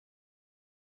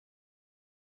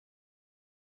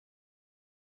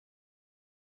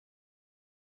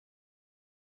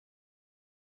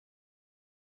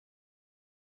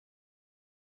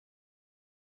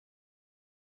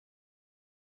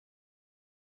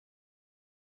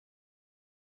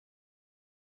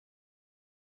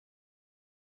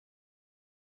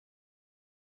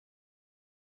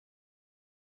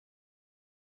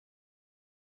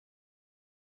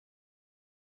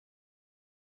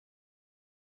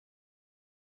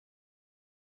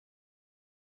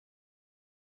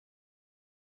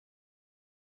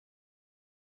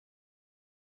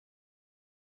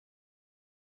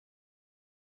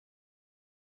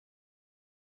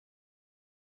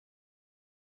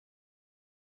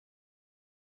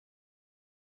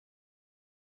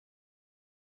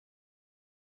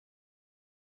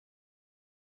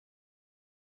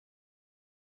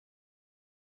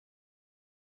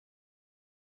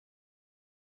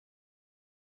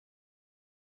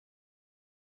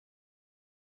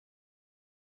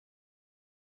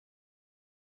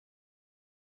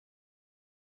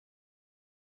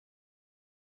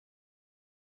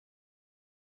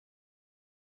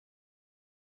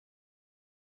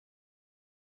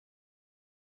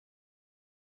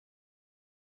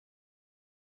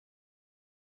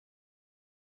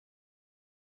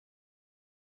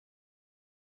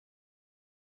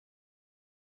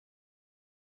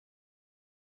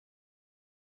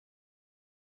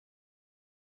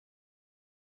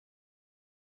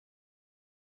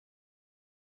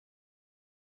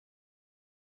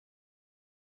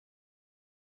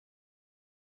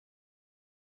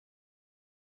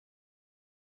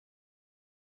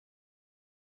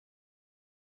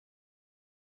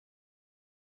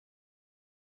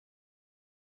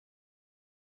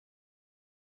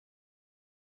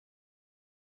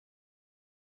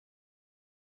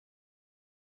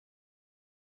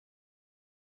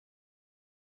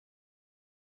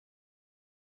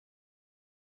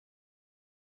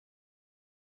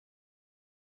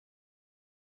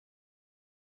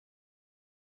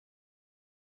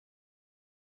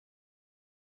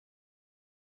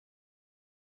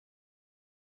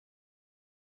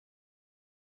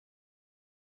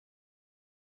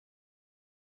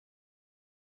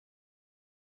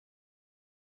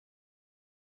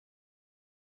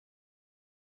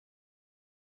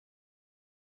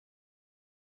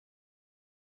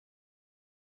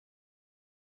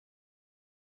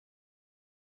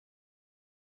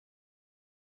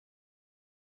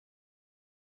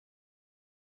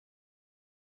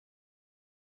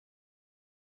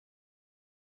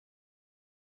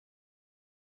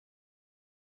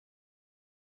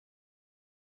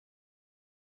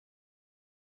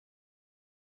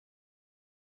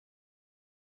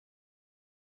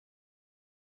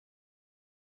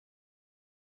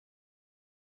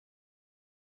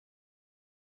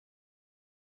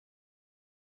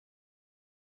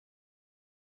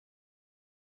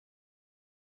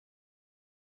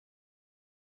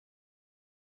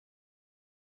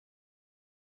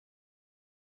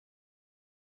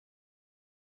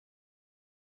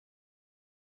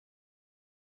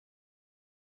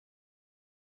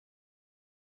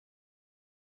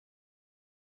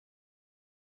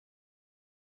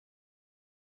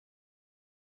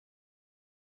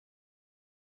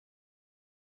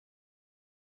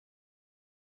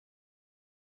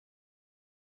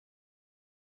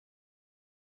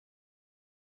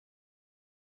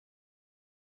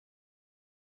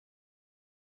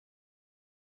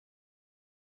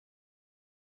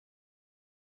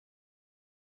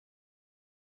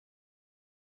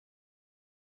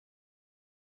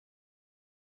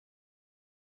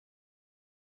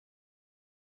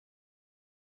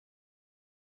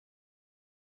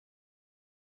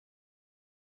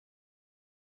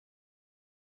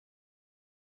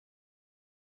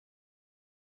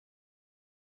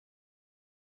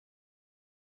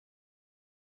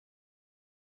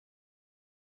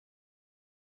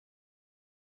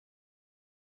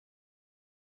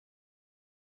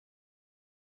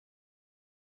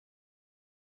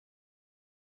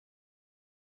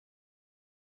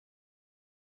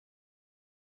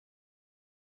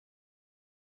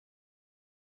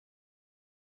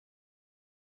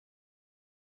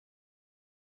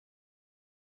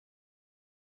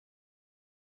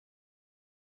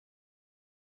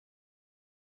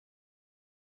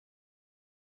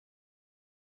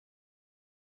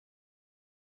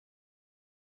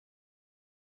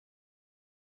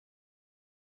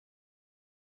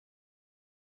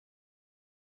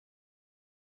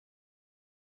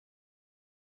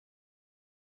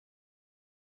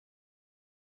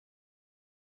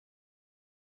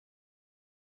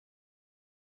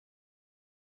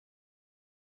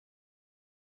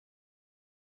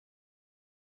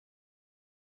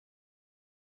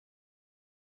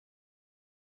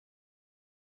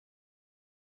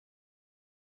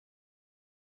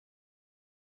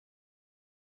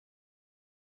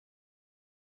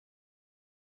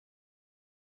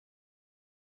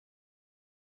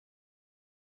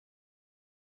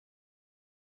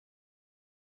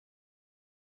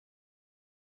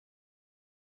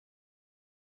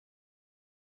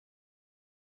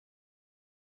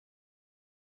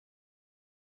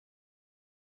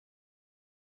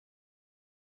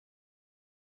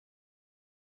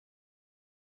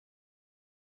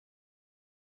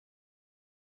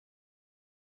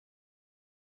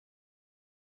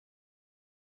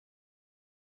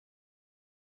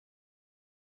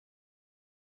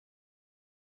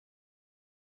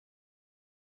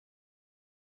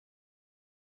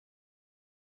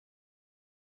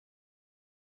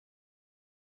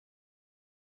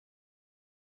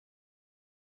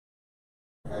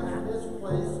has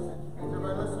misplaced, is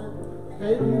everybody listening?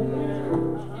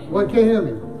 Peyton? What, can't hear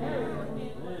me?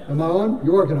 Am I on?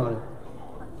 You're working on it.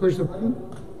 Push the button.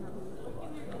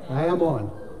 I am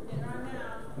on.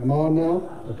 I'm on now?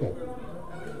 Okay.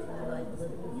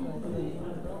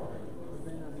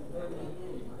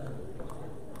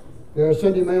 Our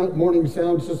Sunday morning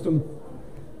sound system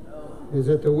is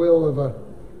at the will of a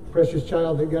precious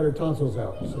child that got her tonsils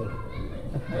out. So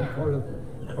that's part of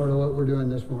what we're doing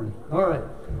this morning. All right.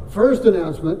 First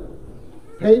announcement.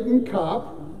 Peyton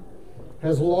Kopp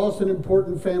has lost an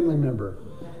important family member.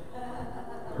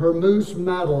 Her moose,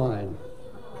 Madeline.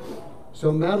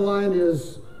 So Madeline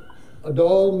is a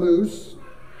doll moose,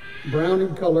 brown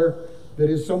in color, that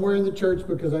is somewhere in the church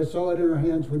because I saw it in her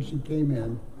hands when she came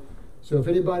in. So if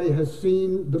anybody has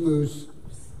seen the moose,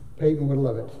 Peyton would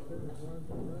love it.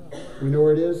 We know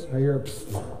where it is? I hear a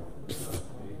psst, psst.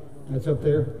 That's up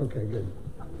there? Okay, good.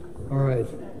 All right.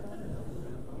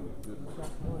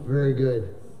 Very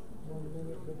good.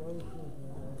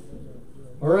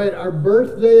 All right, our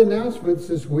birthday announcements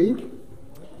this week.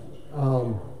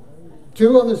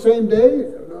 Two on the same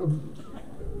day.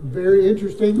 Very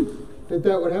interesting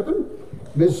that would happen.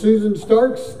 Miss Susan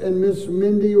Starks and Miss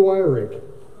Mindy Wyrick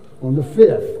on the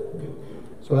 5th.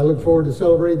 So I look forward to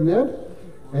celebrating that.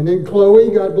 And then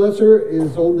Chloe, God bless her,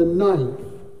 is on the 9th.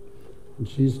 And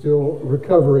she's still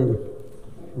recovering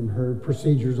from her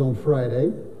procedures on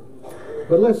Friday.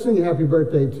 But let's sing happy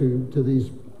birthday to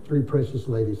these three precious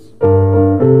ladies. Happy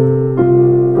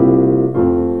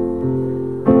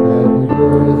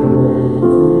birthday to you.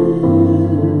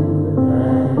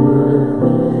 Happy birthday to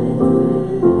you.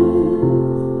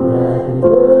 Happy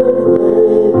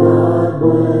birthday, God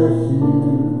bless you.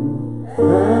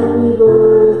 Happy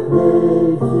birthday to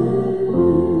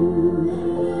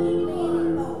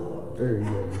you. Very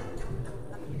good.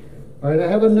 All right, I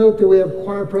have a note that we have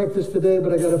choir practice today,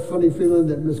 but I got a funny feeling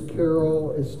that Miss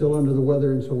Carol is still under the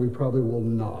weather, and so we probably will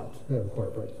not have choir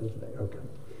practice today. Okay.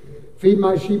 Feed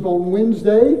my sheep on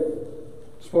Wednesday,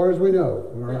 as far as we know.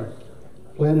 All right.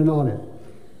 Planning on it.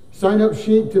 Sign up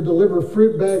sheet to deliver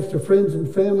fruit bags to friends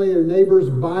and family and neighbors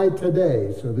by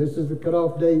today. So this is the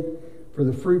cutoff date for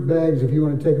the fruit bags if you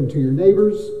want to take them to your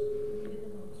neighbors.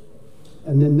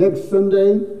 And then next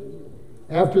Sunday,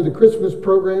 after the Christmas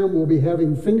program, we'll be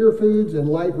having finger foods and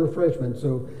light refreshments.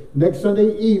 So next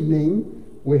Sunday evening,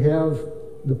 we have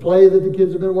the play that the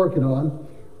kids have been working on.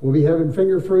 We'll be having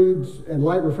finger foods and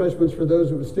light refreshments for those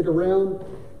that would stick around.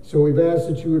 So we've asked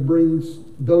that you would bring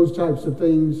those types of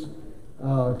things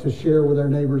to share with our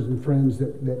neighbors and friends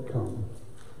that come.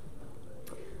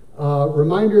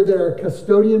 Reminder that our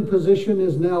custodian position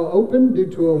is now open due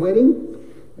to a wedding.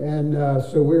 And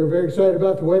so we're very excited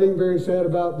about the wedding, very sad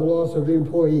about the loss of the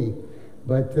employee.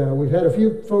 But we've had a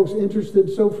few folks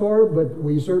interested so far, but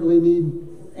we certainly need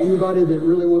anybody that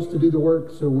really wants to do the work.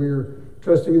 So we're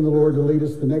trusting in the Lord to lead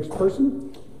us to the next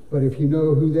person. But if you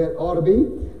know who that ought to be,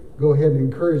 go ahead and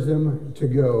encourage them to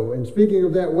go. And speaking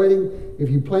of that wedding, if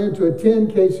you plan to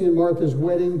attend Casey and Martha's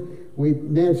wedding,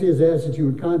 Nancy has asked that you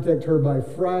would contact her by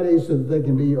Friday so that they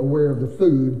can be aware of the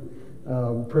food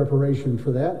preparation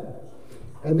for that.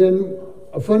 And then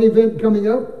a fun event coming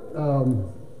up.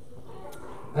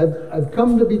 I've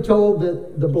come to be told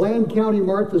that the Bland County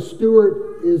Martha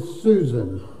Stewart is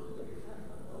Susan.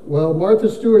 Well, Martha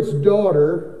Stewart's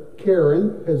daughter,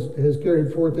 Karen, has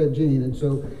carried forth that gene. And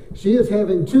so she is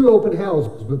having two open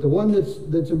houses. But the one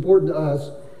that's important to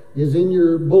us is in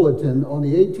your bulletin on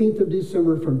the 18th of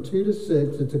December from 2 to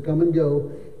 6. It's a come and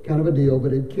go kind of a deal.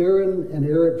 But at Karen and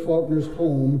Eric Faulkner's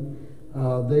home,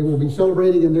 they will be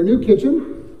celebrating in their new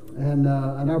kitchen and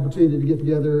an opportunity to get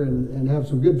together and have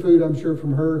some good food, I'm sure,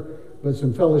 from her, but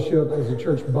some fellowship as a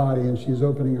church body. And she's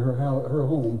opening her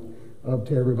home up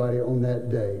to everybody on that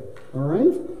day. All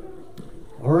right?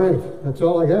 All right. That's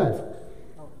all I got.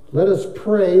 Let us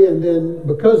pray. And then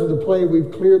because of the play,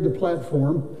 we've cleared the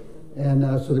platform. And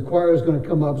so the choir is going to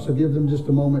come up. So give them just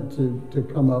a moment to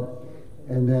come up.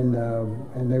 And then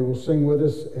and they will sing with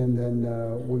us. And then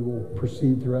we will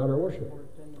proceed throughout our worship.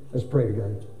 Let's pray to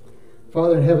God.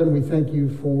 Father in heaven, we thank you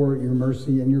for your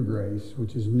mercy and your grace,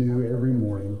 which is new every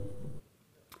morning.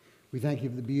 We thank you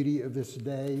for the beauty of this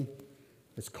day,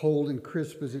 as cold and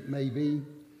crisp as it may be.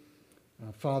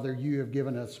 Father, you have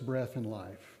given us breath and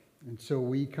life. And so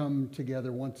we come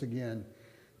together once again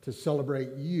to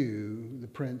celebrate you, the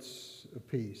Prince of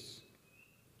Peace.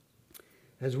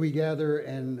 As we gather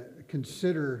and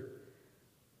consider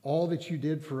all that you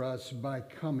did for us by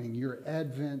coming, your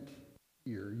advent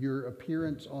here, your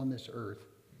appearance on this earth.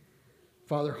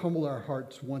 Father, humble our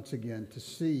hearts once again to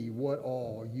see what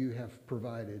all you have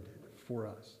provided for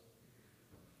us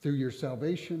through your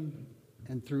salvation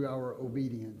and through our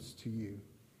obedience to you,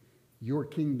 your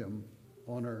kingdom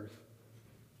on earth.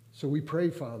 So we pray,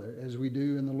 Father, as we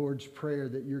do in the Lord's Prayer,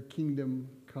 that your kingdom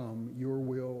come, your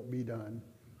will be done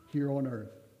here on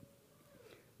earth.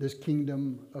 This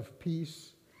kingdom of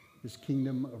peace, this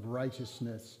kingdom of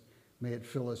righteousness, may it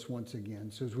fill us once again.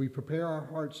 So as we prepare our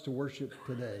hearts to worship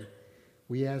today,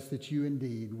 we ask that you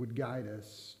indeed would guide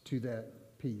us to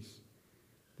that peace,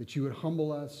 that you would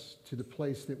humble us to the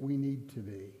place that we need to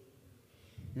be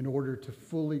in order to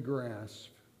fully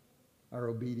grasp our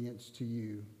obedience to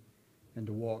you and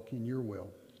to walk in your will.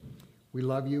 We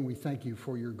love you and we thank you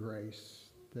for your grace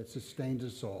that sustains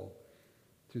us all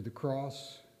through the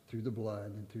cross, through the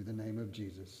blood, and through the name of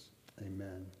Jesus.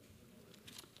 Amen.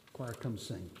 Choir, come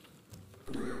sing.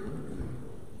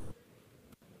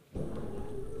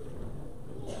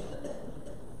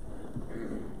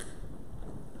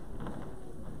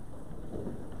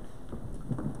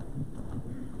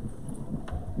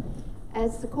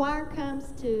 As the choir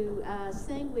comes to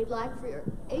sing, we'd like for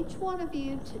each one of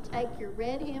you to take your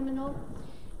red hymnal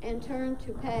and turn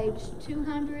to page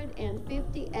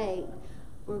 258.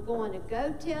 We're going to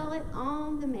go tell it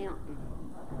on the mountain.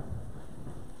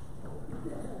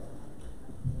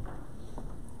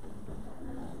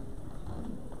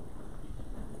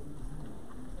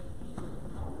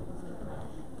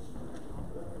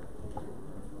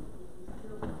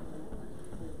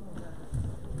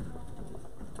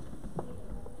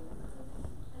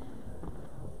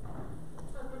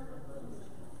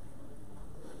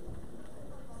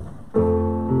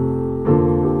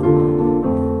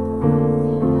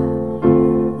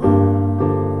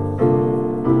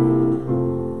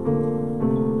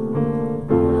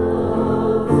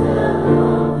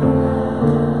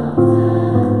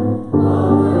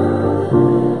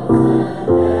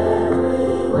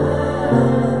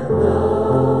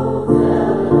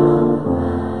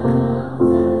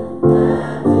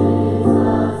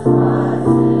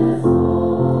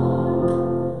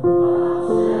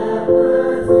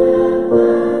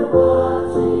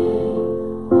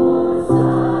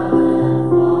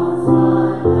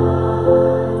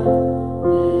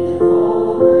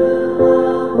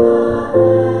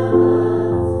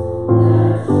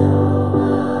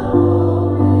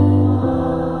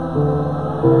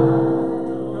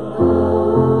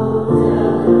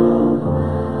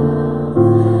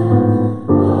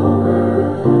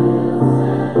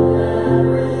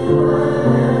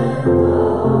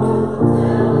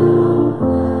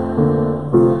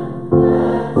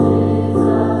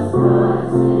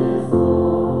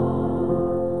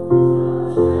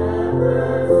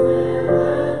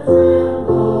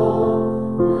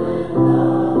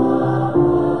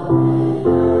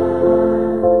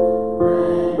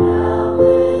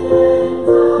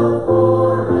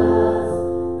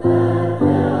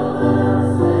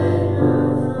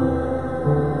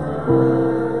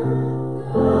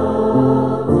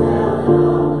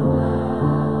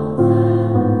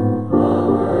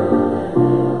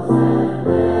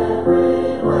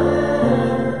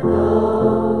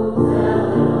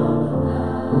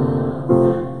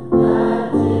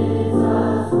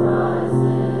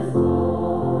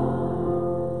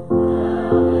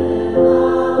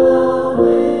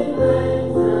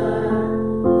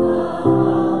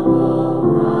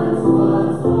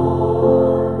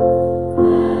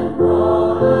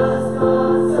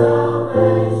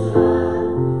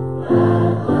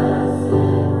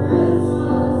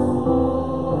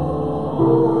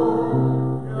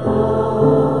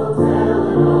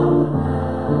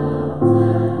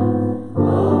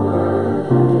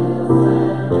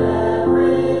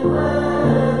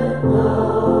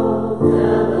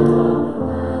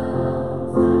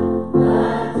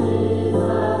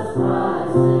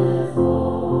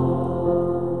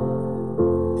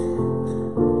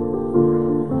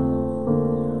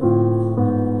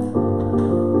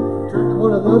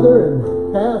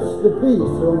 The peace.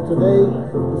 So on today,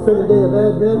 the second day of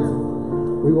Advent,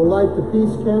 we will light the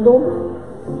peace candle,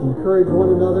 encourage one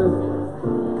another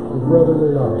with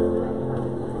brotherly love.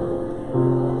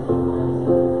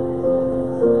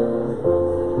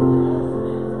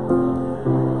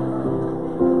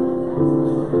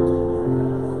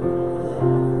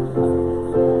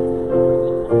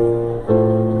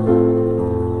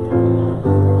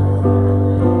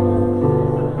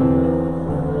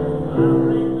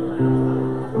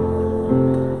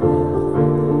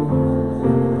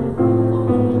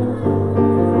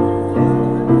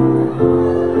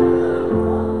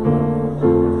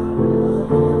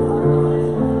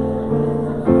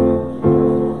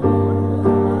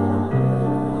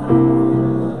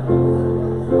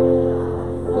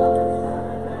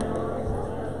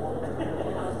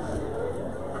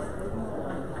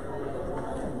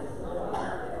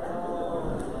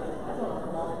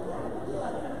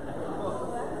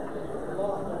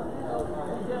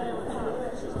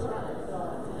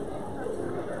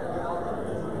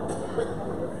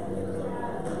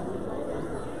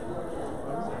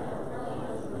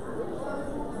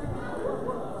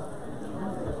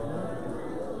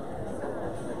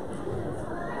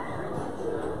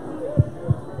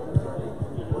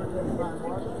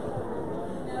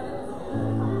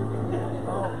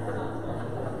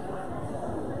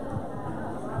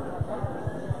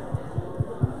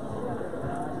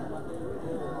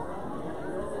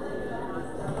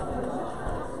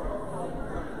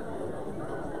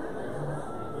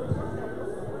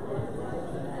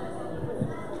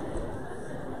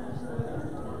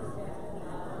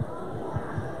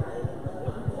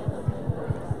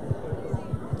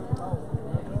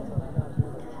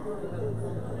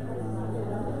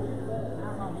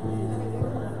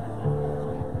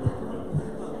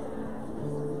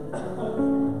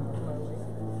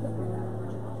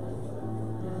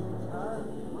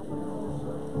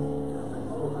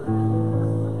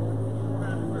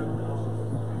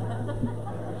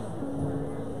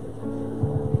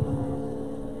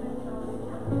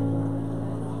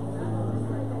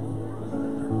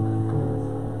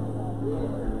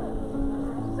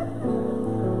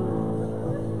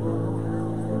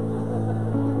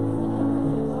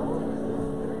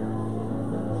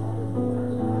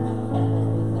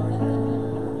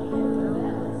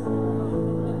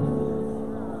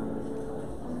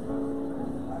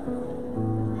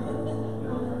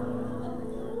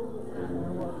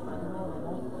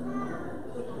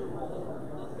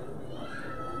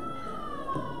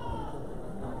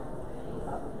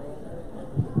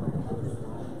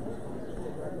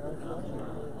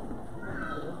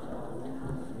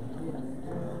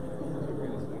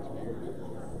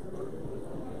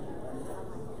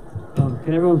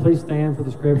 Can everyone please stand for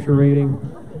the scripture reading?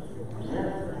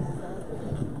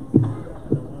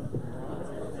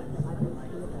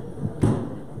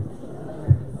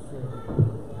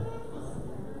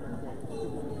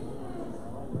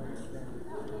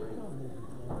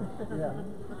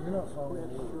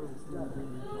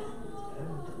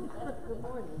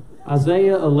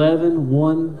 Isaiah 11,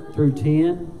 1 through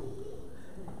 10.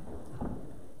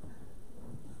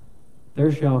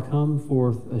 There shall come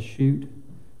forth a shoot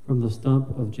from the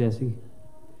stump of Jesse,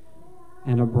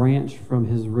 and a branch from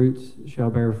his roots shall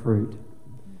bear fruit.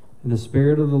 And the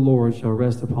Spirit of the Lord shall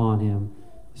rest upon him,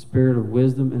 the Spirit of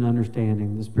wisdom and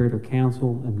understanding, the Spirit of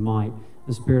counsel and might,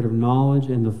 the Spirit of knowledge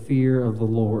and the fear of the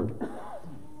Lord.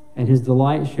 And his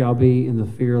delight shall be in the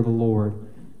fear of the Lord,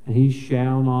 and he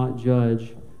shall not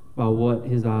judge by what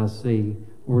his eyes see,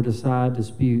 or decide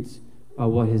disputes by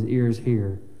what his ears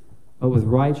hear. But with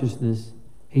righteousness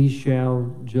he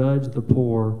shall judge the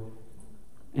poor,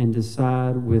 and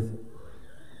decide with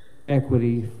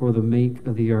equity for the meek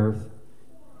of the earth,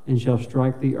 and shall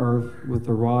strike the earth with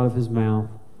the rod of his mouth,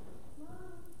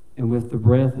 and with the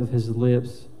breath of his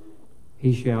lips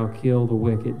he shall kill the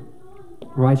wicked.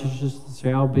 Righteousness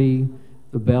shall be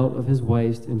the belt of his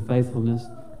waist, and faithfulness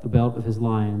the belt of his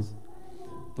lions.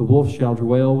 The wolf shall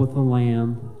dwell with the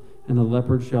lamb, and the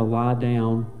leopard shall lie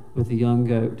down with the young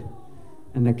goat,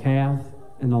 and the calf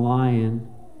and the lion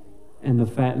and the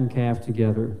fattened calf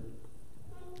together,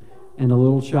 and a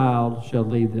little child shall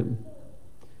lead them.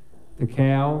 The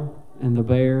cow and the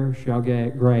bear shall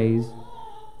graze,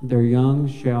 their young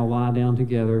shall lie down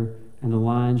together, and the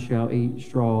lion shall eat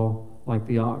straw like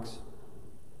the ox.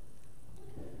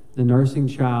 The nursing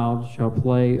child shall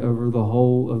play over the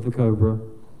hole of the cobra,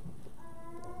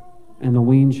 and the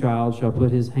weaned child shall put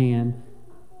his hand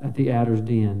at the adder's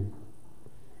den.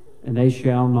 And they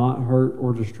shall not hurt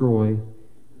or destroy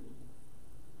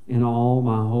in all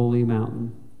my holy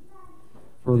mountain.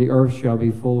 For the earth shall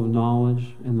be full of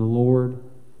knowledge of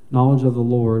the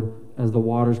Lord, as the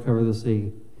waters cover the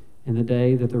sea. In the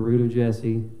day the root of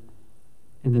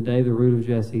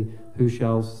Jesse, who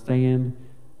shall stand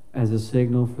as a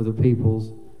signal for the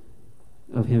peoples,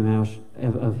 of him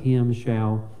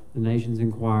shall the nations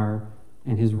inquire,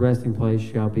 and his resting place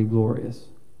shall be glorious.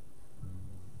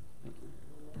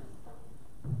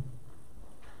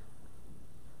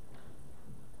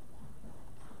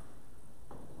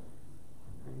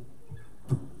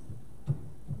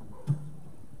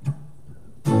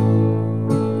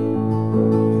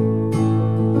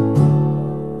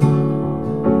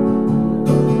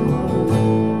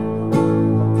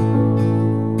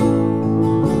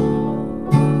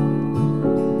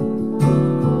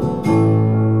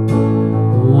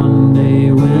 One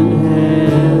day when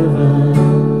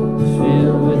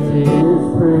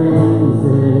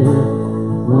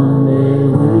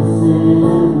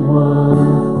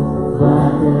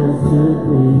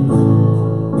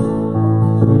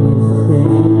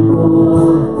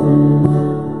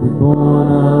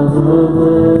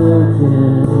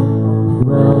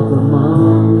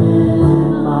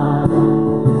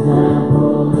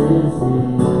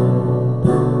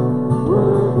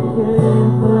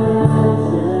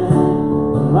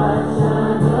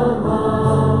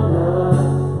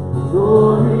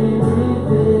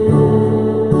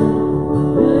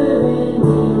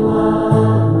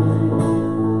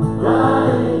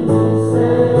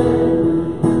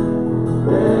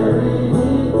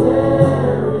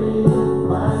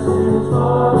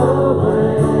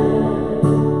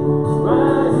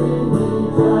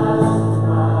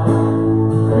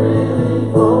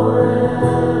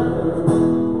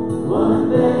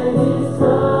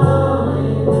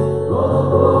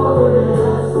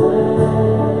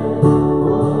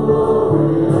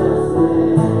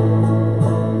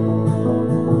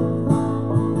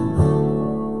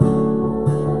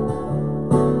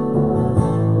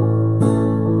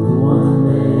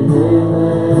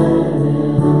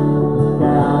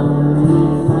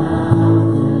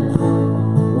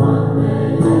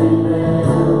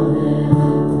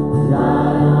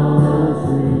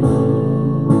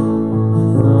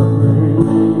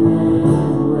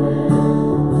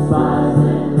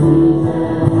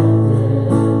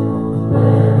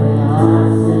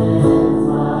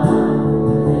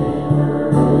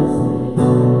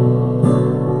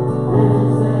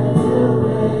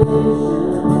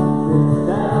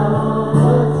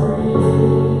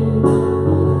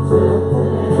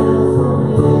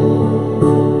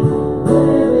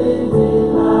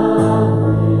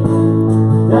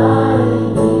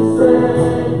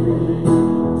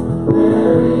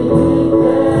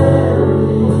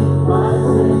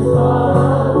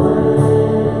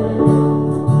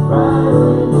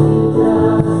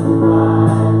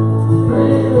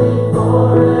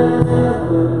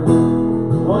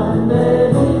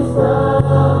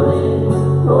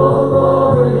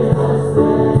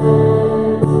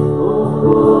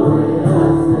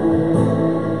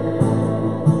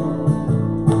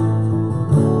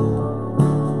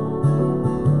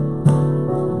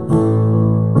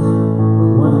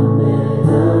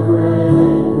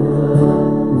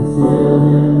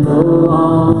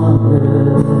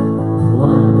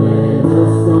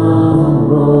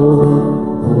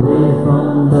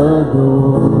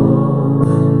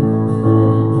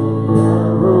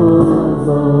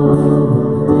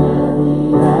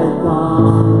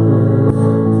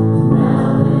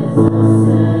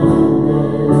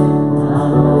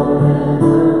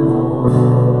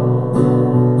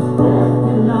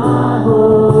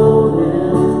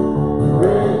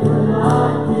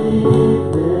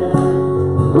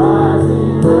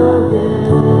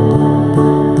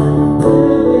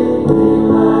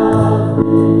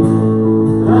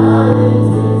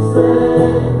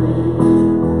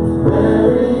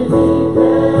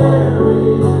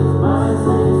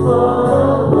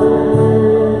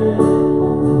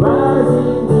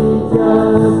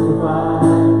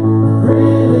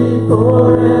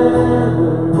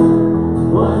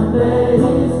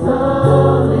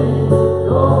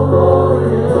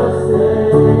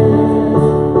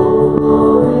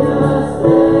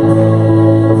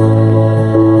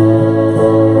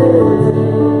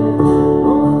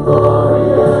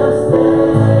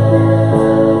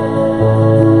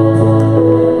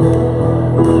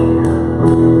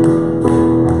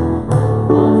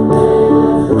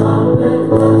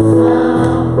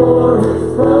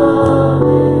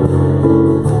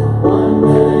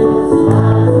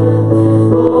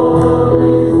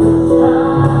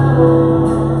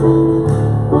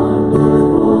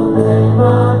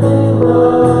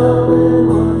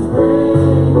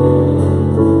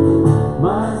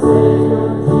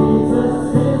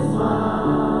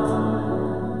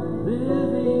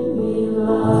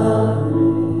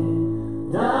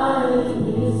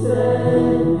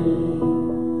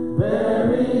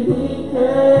Buried he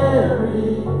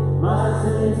carried my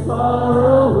sins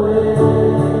far away.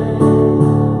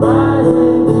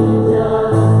 Rising he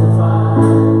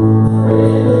justified,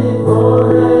 freely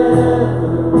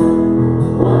forever.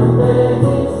 One day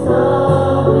he's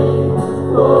coming,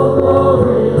 oh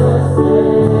glorious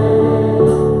day,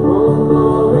 oh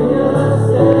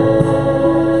glorious day,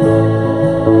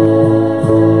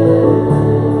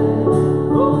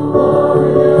 oh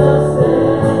glorious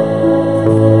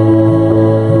day,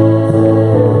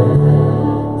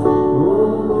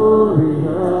 oh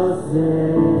glorious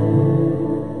day.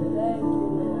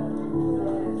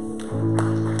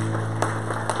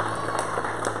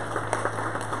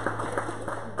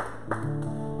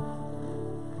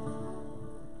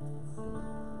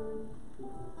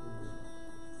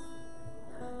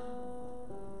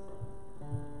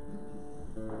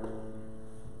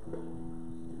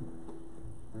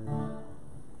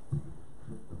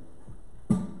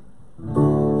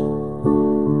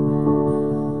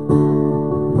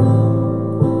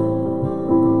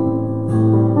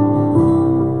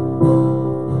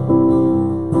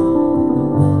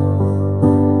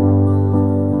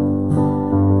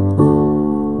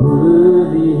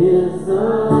 Worthy is the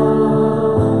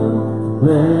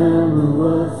Lamb who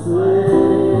was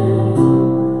slain.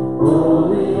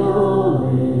 Holy,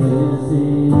 holy is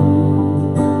He.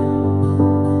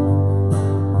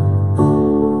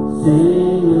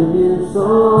 Sing a new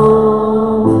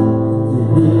song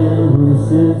to Him who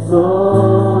sits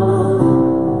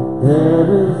on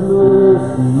heaven's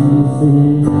mercy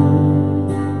seat.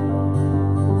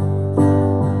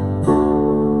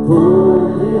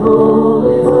 Holy,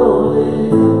 holy, holy,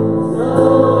 the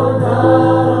Lord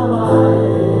God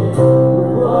Almighty,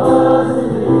 who was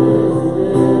and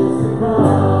is to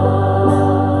come.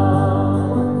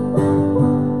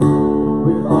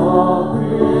 With all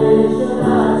creation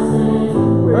I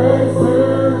sing praise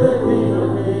to the King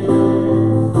of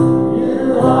Kings.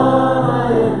 You are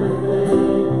my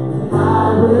everything, and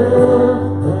I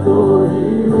will adore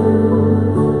you.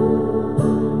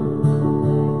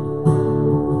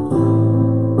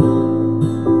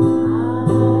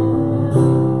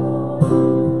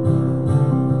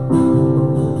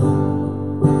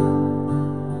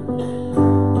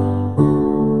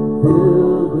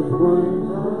 Filled with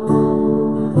wonder,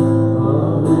 a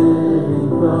living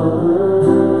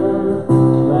color,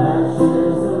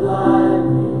 flashes of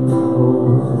lightning,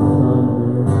 bolts of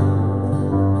thunder.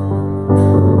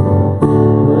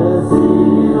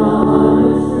 Blessing and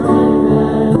honor, strength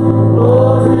and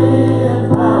glory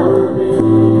and power be to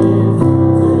you,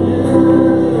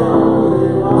 the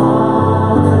only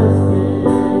wise King.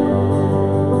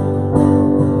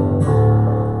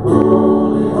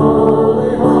 Holy,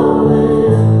 holy, holy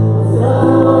is the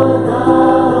Lord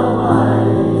God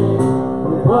Almighty,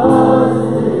 who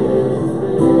was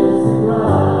and is to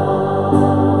come.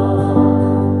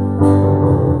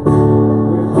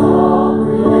 With all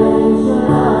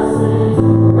creation I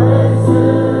sing praise to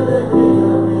the King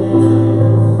of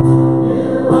Kings.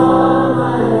 You are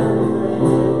my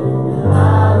everything, and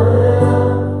I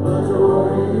will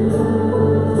adore you.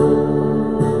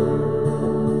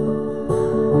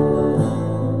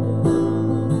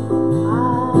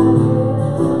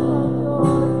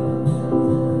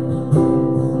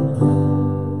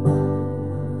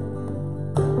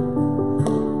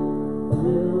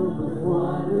 Filled with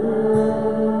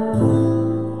wonder,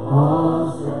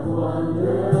 awestruck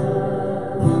wonder,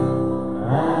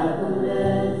 at the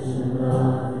mention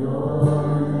of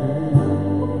your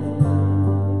name.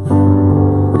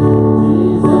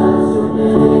 Jesus, your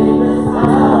name is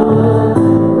power,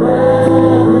 bread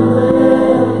and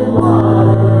living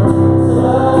water,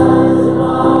 such a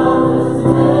marvelous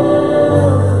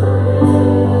mystery.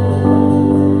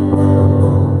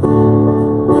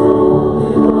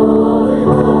 Holy, holy,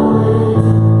 holy,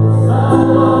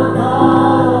 the Lord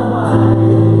God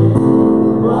Almighty,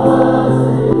 who was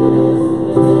and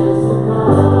is to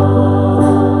come.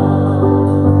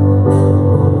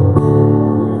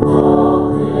 With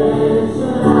all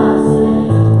creation I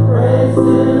sing praise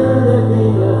to the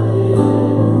King of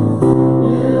Kings.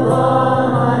 You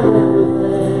are my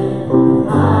everything, and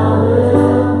I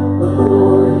will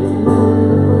adore you.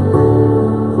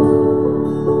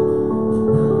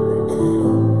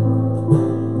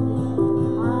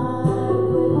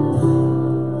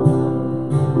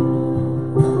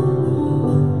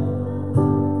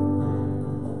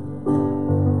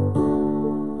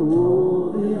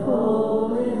 Holy,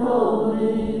 holy,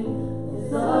 holy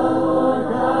is the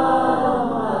Lord God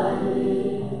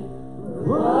Almighty, who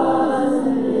was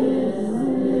and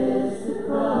is to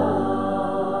come.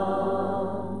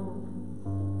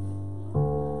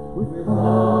 With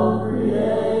all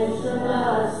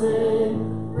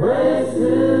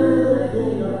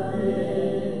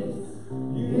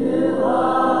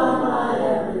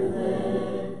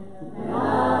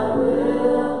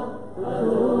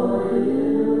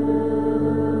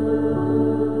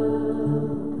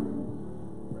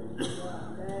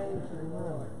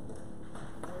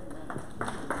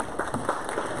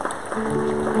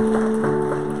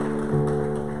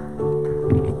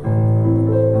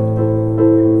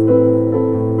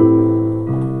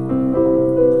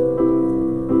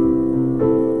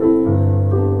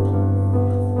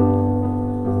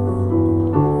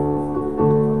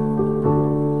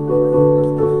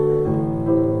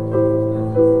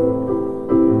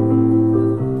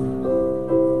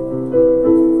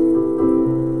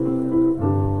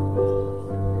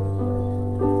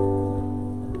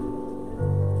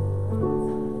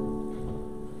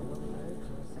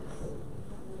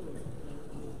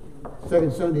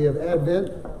second Sunday of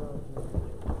Advent.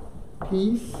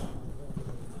 Peace.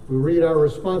 We read our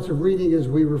responsive reading as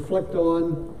we reflect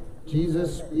on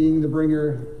Jesus being the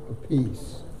bringer of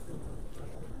peace.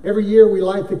 Every year we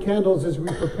light the candles as we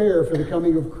prepare for the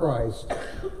coming of Christ.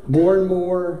 More and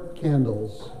more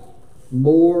candles,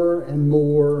 more and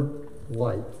more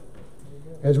light.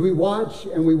 As we watch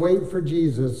and we wait for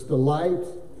Jesus, the light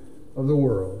of the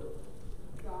world.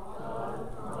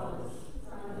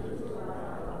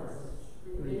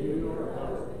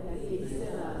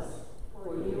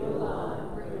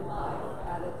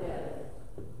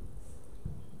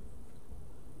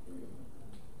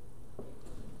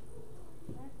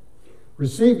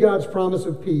 Receive God's promise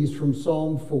of peace from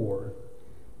Psalm 4.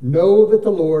 Know that the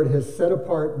Lord has set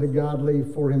apart the godly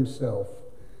for himself.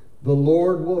 The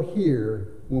Lord will hear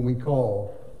when we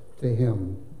call to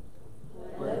him.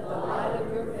 Let the light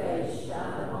of your face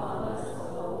shine upon us,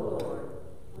 O Lord.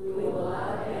 We will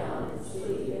lie down and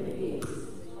sleep in peace.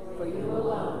 For you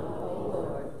alone, O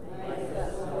Lord, make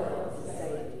us dwell in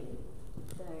safety.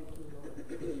 Thank you,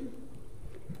 Lord.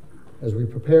 As we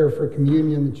prepare for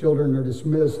communion, the children are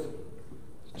dismissed.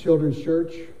 Children's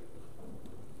Church.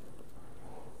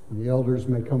 The elders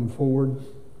may come forward.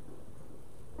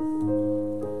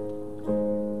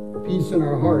 Peace in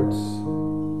our hearts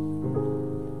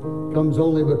comes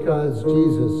only because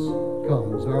Jesus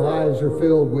comes. Our lives are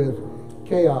filled with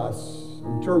chaos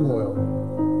and turmoil.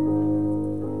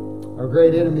 Our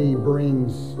great enemy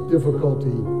brings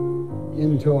difficulty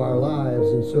into our lives.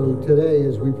 And so today,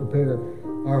 as we prepare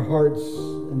our hearts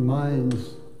and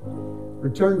minds,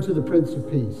 return to the Prince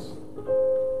of Peace,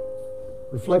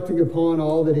 reflecting upon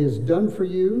all that he has done for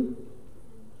you,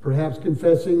 perhaps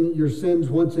confessing your sins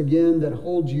once again that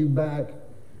hold you back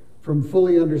from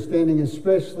fully understanding,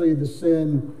 especially the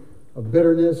sin of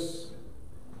bitterness,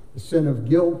 the sin of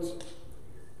guilt,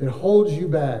 that holds you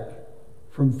back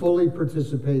from fully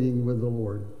participating with the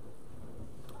Lord.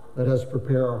 Let us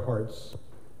prepare our hearts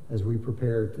as we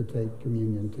prepare to take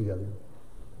communion together.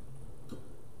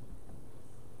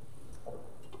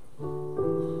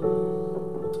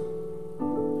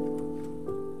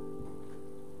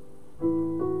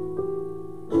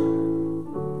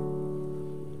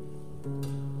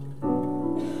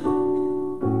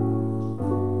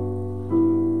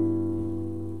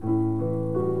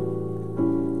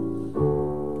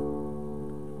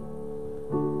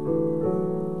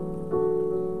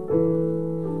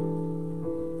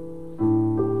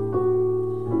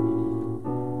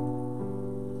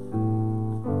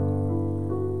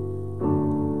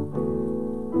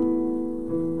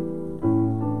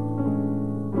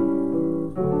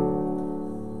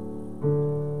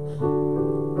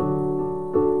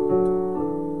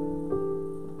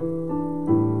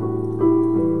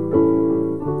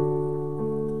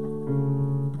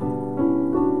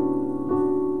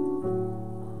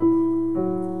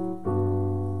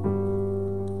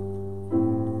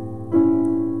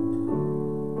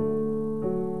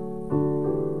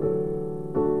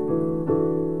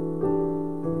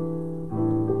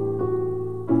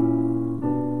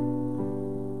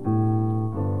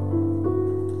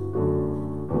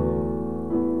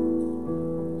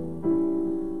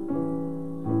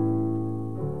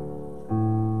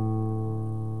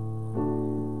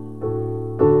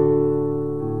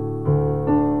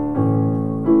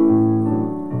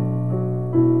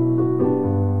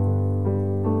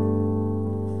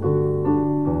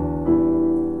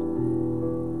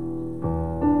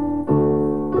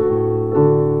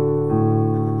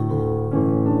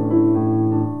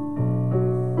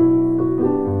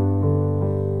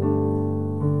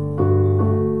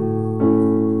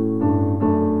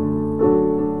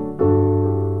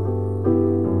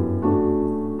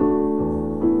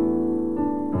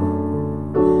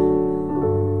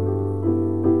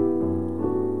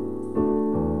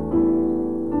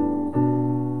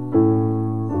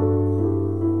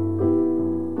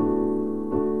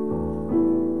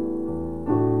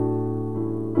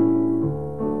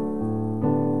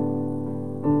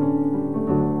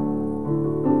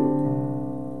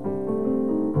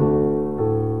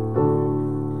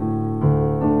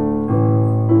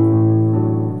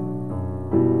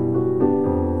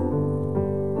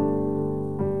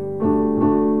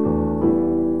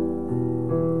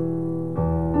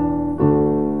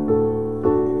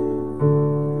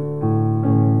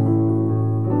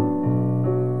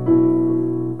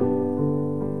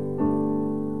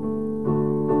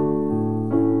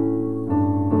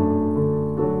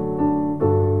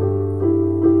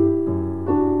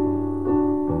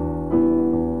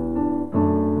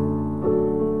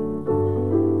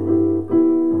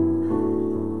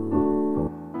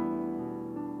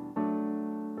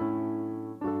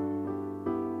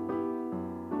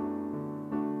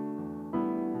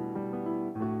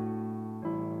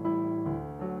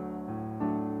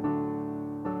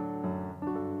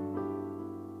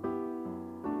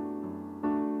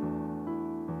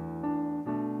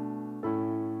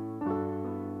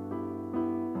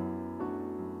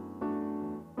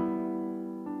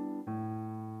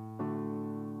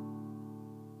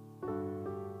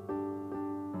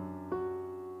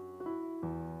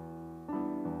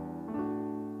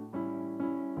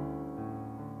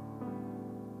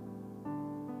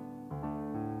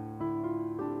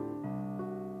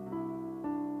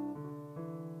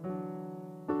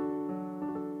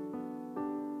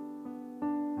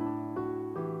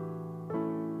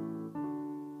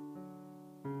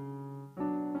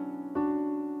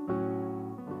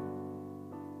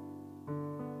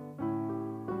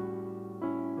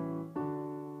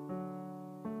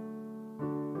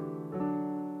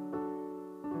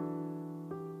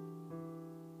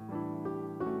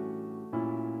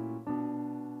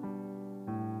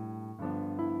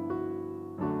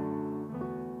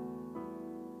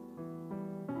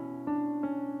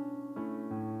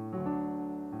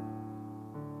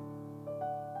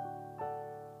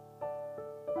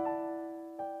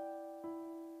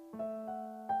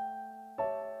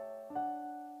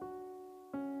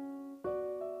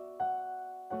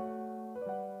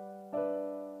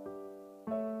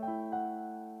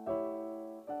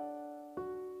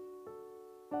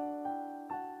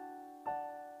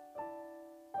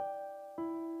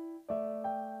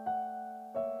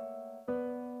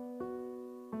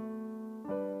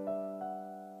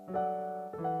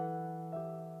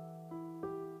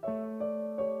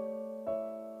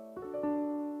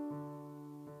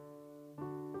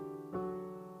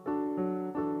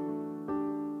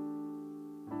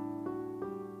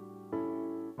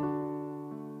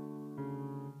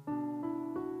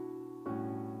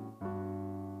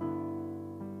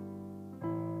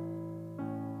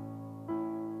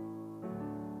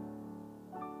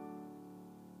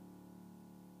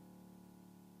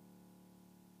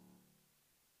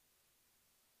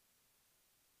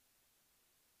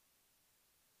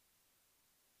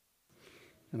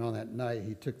 And on that night,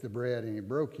 he took the bread and he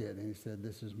broke it, and he said,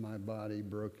 "This is my body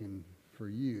broken for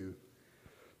you."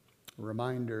 A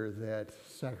reminder that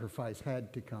sacrifice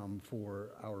had to come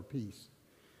for our peace.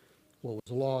 What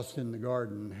was lost in the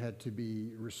garden had to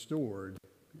be restored,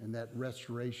 and that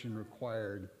restoration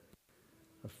required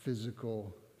a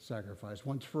physical sacrifice.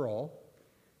 Once for all,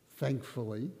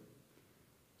 thankfully,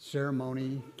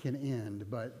 ceremony can end,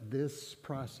 but this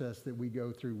process that we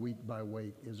go through week by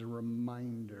week is a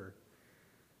reminder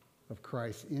of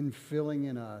Christ's infilling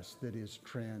in us that is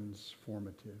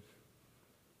transformative.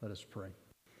 Let us pray.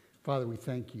 Father, we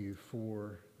thank you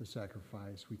for the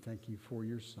sacrifice. We thank you for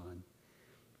your Son.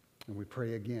 And we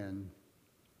pray again,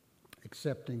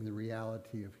 accepting the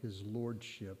reality of his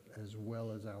lordship as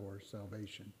well as our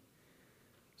salvation.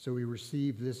 So we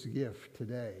receive this gift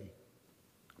today,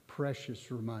 a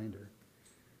precious reminder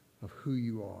of who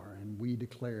you are. And we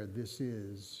declare this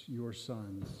is your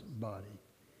Son's body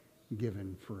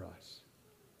given for us.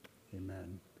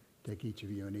 Amen. Take each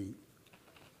of you and eat.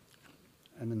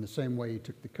 And in the same way, he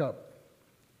took the cup.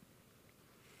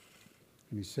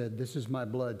 And he said, "This is my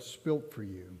blood spilt for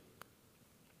you."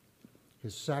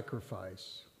 His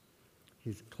sacrifice,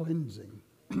 his cleansing.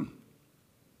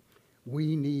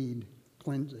 We need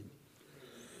cleansing.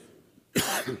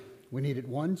 We need it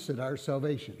once at our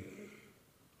salvation.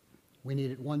 We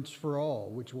need it once for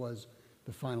all, which was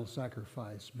the final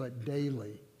sacrifice, but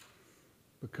daily,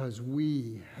 because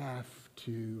we have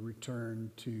to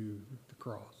return to the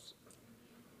cross.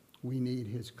 We need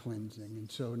his cleansing.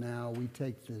 And so now we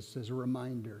take this as a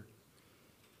reminder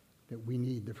that we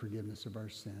need the forgiveness of our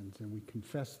sins, and we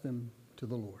confess them to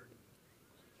the Lord.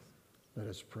 Let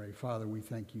us pray. Father, we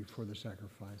thank you for the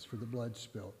sacrifice, for the blood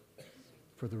spilt,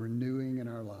 for the renewing in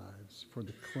our lives, for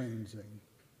the cleansing.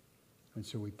 And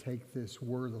so we take this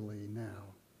worthily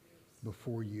now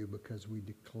before you because we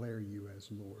declare you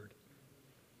as Lord.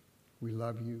 We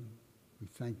love you. We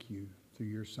thank you through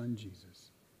your Son,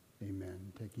 Jesus.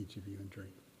 Amen. Take each of you and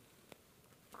drink.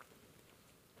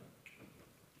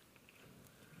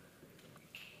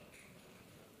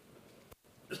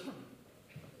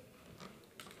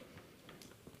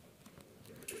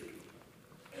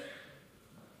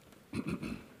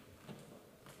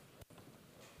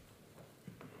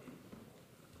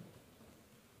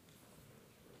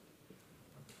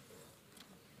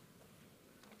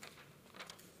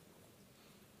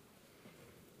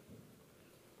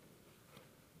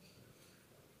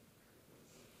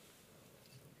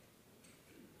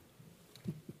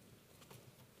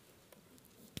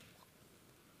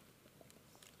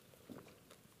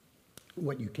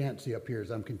 What you can't see up here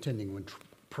is I'm contending with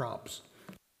props,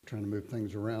 trying to move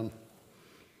things around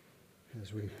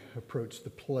as we approach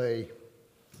the play.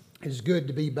 It's good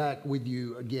to be back with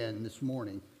you again this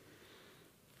morning.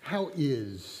 How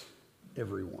is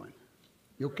everyone?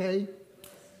 You okay?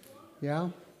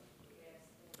 Yeah?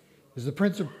 Is the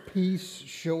Prince of Peace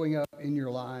showing up in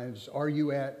your lives? Are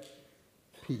you at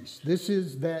peace? This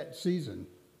is that season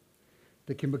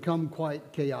that can become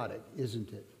quite chaotic,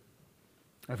 isn't it?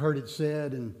 I've heard it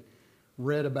said and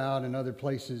read about in other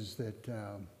places that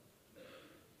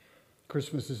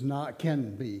Christmas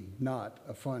can be not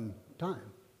a fun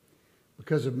time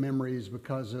because of memories,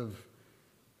 because of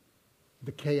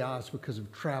the chaos, because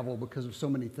of travel, because of so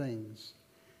many things.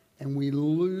 And we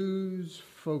lose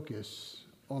focus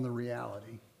on the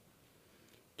reality.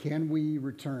 Can we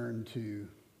return to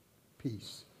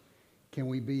peace? Can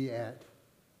we be at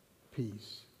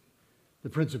peace? The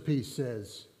Prince of Peace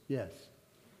says yes.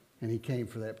 And he came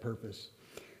for that purpose.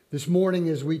 This morning,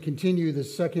 as we continue the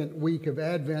second week of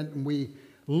Advent, and we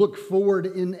look forward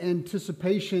in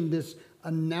anticipation, this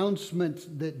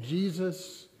announcement that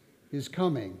Jesus is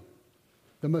coming.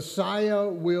 The Messiah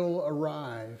will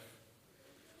arrive.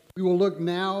 We will look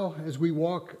now, as we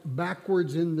walk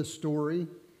backwards in the story,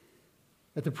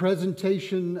 at the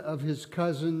presentation of his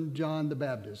cousin, John the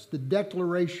Baptist, the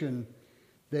declaration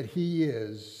that he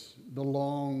is the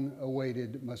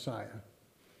long-awaited Messiah.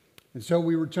 And so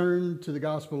we return to the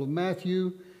Gospel of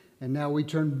Matthew, and now we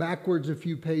turn backwards a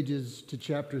few pages to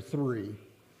chapter 3.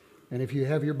 And if you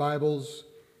have your Bibles,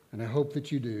 and I hope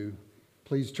that you do,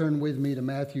 please turn with me to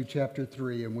Matthew chapter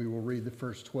 3, and we will read the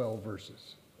first 12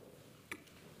 verses.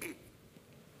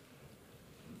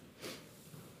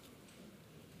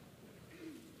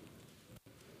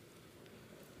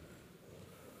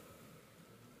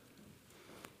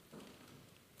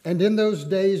 And in those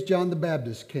days John the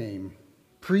Baptist came,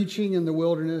 preaching in the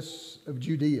wilderness of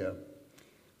Judea,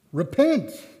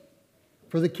 "Repent,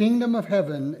 for the kingdom of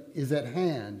heaven is at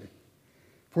hand.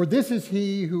 For this is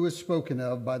he who was spoken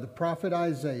of by the prophet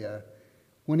Isaiah,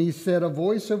 when he said, a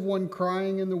voice of one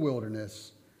crying in the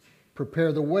wilderness,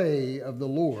 Prepare the way of the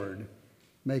Lord.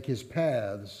 Make his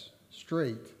paths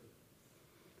straight.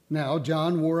 Now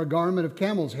John wore a garment of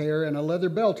camel's hair and a leather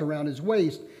belt around his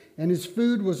waist, and his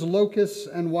food was locusts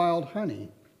and wild honey.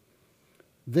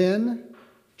 Then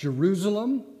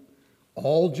Jerusalem,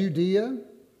 all Judea,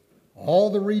 all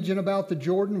the region about the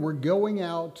Jordan were going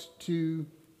out to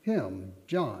him,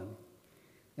 John,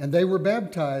 and they were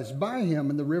baptized by him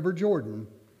in the river Jordan,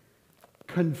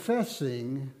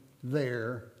 confessing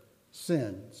their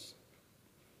sins.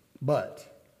 But,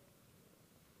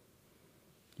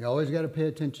 you always got to pay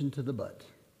attention to the but.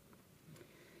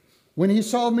 When he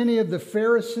saw many of the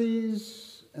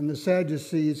Pharisees and the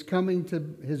Sadducees coming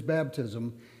to his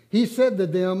baptism, he said to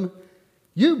them,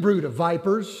 "You brood of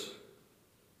vipers,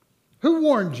 who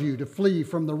warned you to flee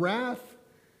from the wrath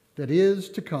that is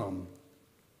to come?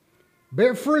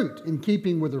 Bear fruit in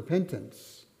keeping with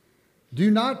repentance. Do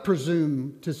not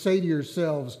presume to say to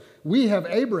yourselves, 'We have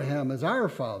Abraham as our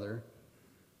father.'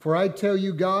 For I tell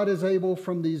you, God is able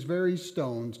from these very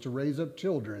stones to raise up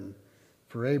children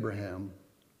for Abraham.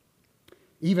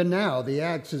 Even now the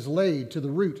axe is laid to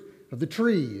the root of the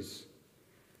trees."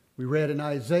 We read in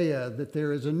Isaiah that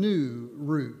there is a new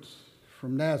root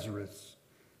from Nazareth,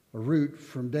 a root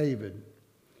from David.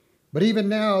 But even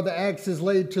now the axe is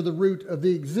laid to the root of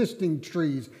the existing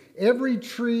trees. Every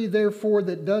tree, therefore,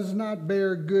 that does not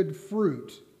bear good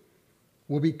fruit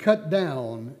will be cut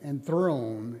down and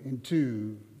thrown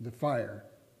into the fire.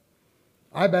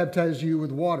 I baptize you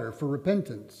with water for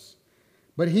repentance,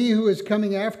 but he who is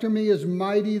coming after me is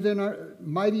mightier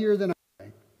than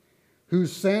I,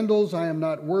 whose sandals I am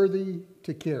not worthy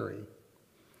to carry.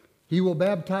 He will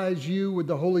baptize you with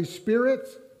the Holy Spirit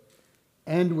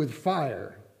and with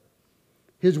fire.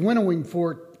 His winnowing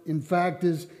fork, in fact,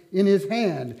 is in his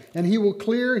hand, and he will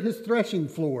clear his threshing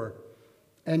floor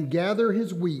and gather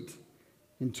his wheat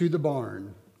into the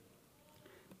barn.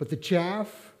 But the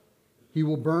chaff he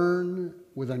will burn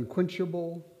with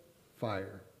unquenchable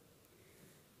fire.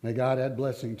 May God add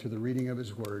blessing to the reading of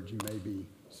his word. You may be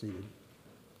seated.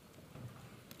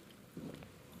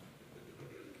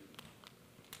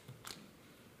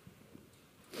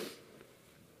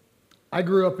 I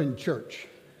grew up in church.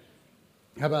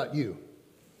 How about you?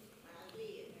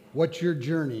 What's your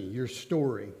journey, your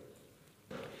story?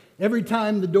 Every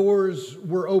time the doors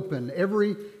were open,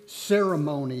 every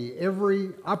ceremony, every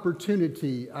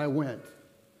opportunity I went.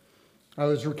 I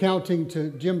was recounting to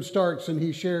Jim Starks, and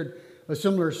he shared a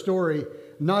similar story.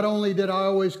 Not only did I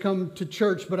always come to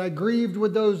church, but I grieved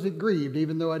with those that grieved,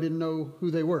 even though I didn't know who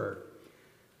they were.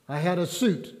 I had a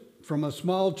suit from a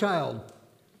small child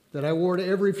that I wore to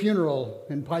every funeral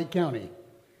in Pike County.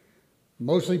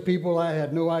 Mostly people I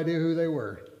had no idea who they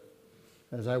were,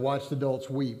 as I watched adults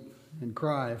weep and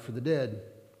cry for the dead.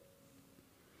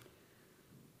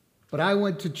 But I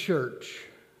went to church,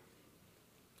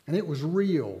 and it was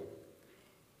real.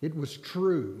 It was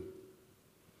true.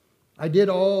 I did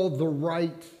all the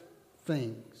right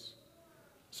things.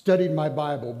 Studied my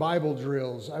Bible, Bible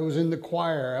drills. I was in the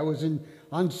choir. I was in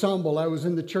ensemble. I was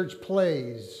in the church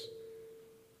plays.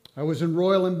 I was in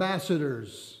Royal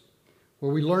Ambassadors,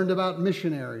 where we learned about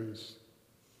missionaries.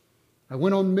 I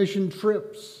went on mission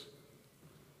trips,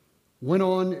 went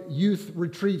on youth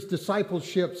retreats,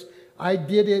 discipleships. I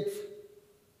did it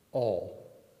all.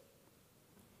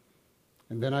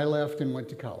 And then I left and went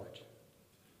to college.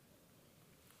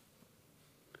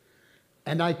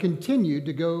 And I continued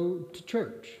to go to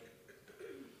church.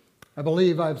 I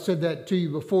believe I've said that to you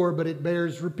before, but it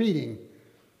bears repeating.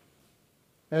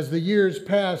 As the years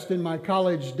passed in my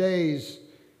college days,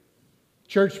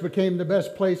 church became the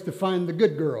best place to find the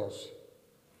good girls.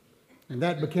 And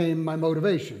that became my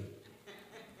motivation,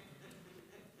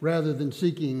 rather than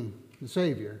seeking the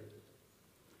Savior.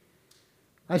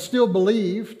 I still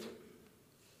believed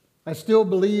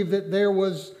that there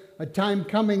was a time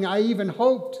coming. I even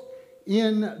hoped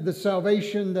in the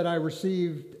salvation that I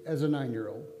received as a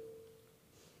 9-year-old.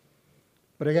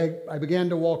 But I began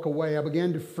to walk away. I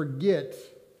began to forget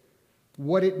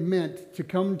what it meant to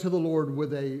come to the Lord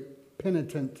with a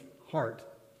penitent heart,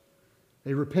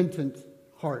 a repentant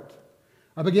heart.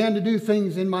 I began to do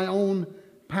things in my own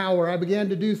power. I began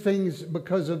to do things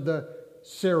because of the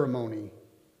ceremony,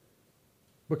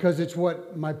 because it's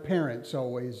what my parents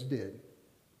always did.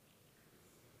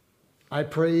 I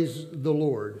praise the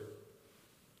Lord.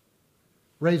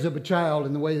 Raise up a child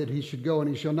in the way that he should go, and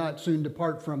he shall not soon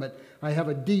depart from it. I have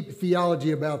a deep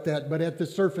theology about that, but at the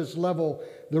surface level,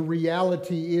 the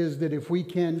reality is that if we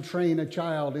can train a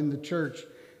child in the church,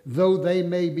 though they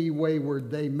may be wayward,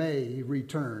 they may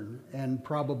return, and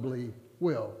probably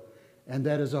will. And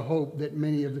that is a hope that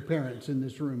many of the parents in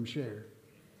this room share.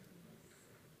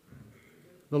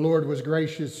 the Lord was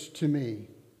gracious to me.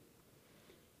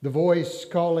 The voice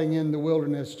calling in the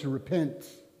wilderness to repent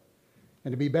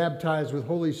and to be baptized with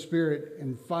Holy Spirit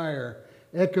and fire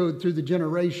echoed through the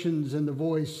generations in the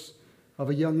voice of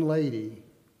a young lady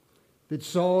that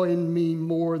saw in me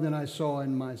more than I saw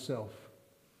in myself.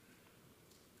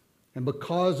 And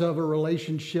because of a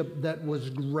relationship that was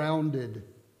grounded,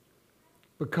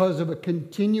 because of a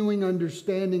continuing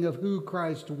understanding of who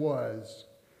Christ was,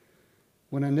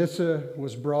 when Anissa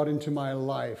was brought into my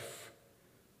life,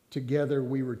 together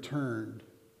we returned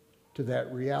to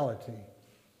that reality.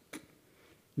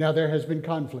 Now, there has been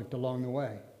conflict along the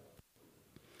way.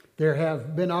 There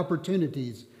have been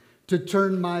opportunities to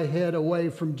turn my head away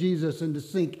from Jesus and to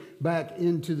sink back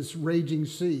into this raging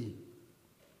sea.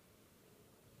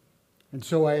 And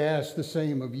so I ask the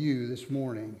same of you this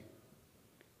morning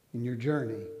in your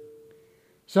journey.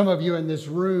 Some of you in this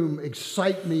room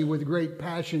excite me with great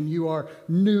passion. You are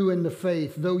new in the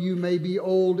faith, though you may be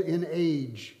old in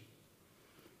age.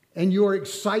 And your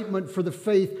excitement for the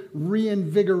faith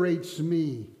reinvigorates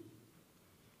me.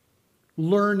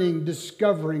 Learning,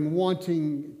 discovering,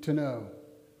 wanting to know.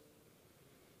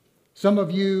 Some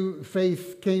of you,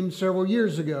 faith came several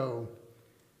years ago,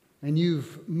 and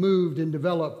you've moved and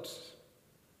developed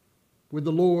with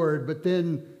the Lord, but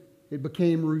then it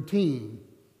became routine.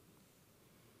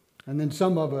 And then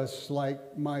some of us,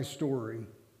 like my story,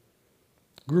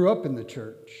 grew up in the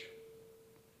church,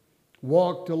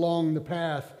 walked along the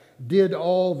path, did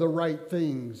all the right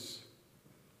things,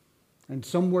 and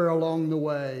somewhere along the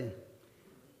way,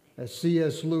 as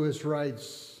C.S. Lewis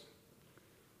writes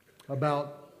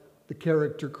about the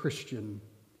character Christian,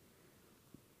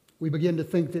 we begin to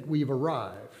think that we've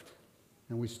arrived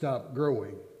and we stop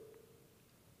growing.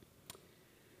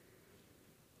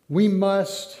 We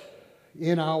must,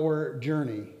 in our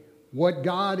journey, what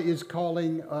God is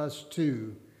calling us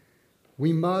to,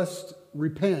 we must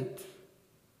repent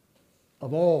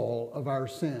of all of our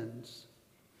sins.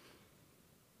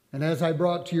 And as I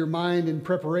brought to your mind in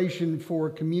preparation for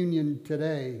communion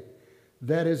today,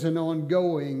 that is an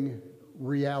ongoing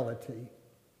reality.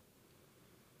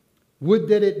 Would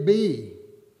that it be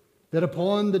that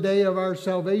upon the day of our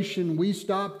salvation we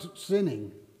stopped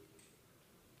sinning.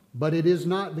 But it is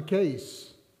not the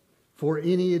case for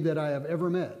any that I have ever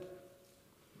met.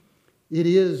 It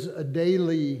is a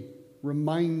daily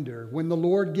reminder when the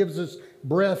Lord gives us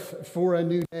breath for a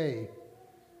new day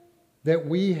that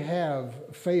we have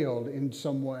failed in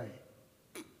some way.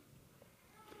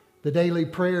 The daily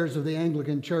prayers of the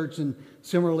Anglican Church and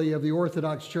similarly of the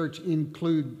Orthodox Church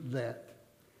include that.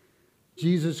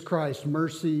 Jesus Christ,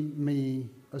 mercy me,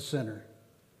 a sinner,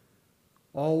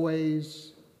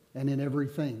 always and in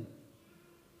everything.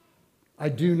 I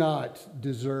do not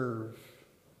deserve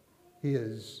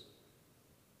His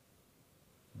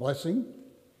blessing,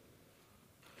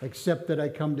 except that I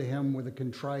come to Him with a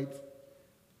contrite,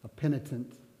 a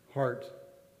penitent heart.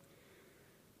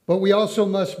 But we also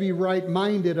must be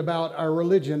right-minded about our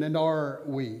religion, and are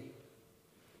we?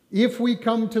 If we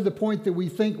come to the point that we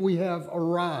think we have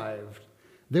arrived,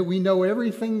 that we know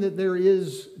everything that there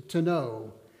is to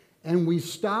know, and we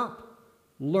stop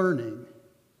learning,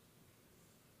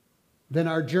 then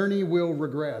our journey will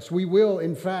regress. We will,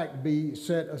 in fact, be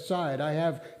set aside. I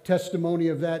have testimony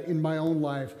of that in my own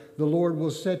life. The Lord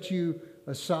will set you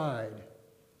aside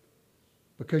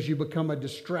because you become a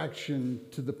distraction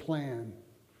to the plan.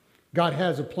 God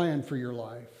has a plan for your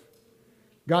life.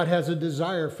 God has a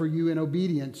desire for you in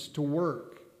obedience to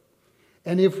work.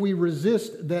 And if we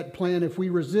resist that plan, if we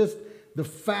resist the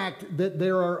fact that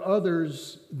there are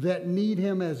others that need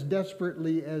Him as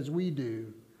desperately as we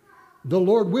do, the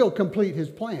Lord will complete His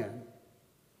plan.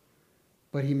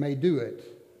 But He may do it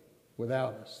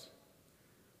without us.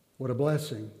 What a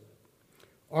blessing.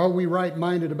 Are we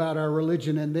right-minded about our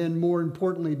religion? And then, more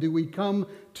importantly, do we come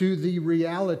to the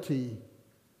reality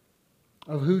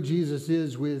of who Jesus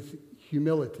is with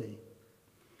humility?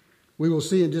 We will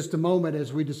see in just a moment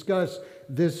as we discuss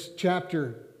this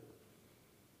chapter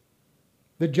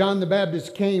that John the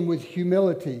Baptist came with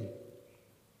humility,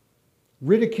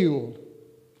 ridiculed.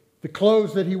 The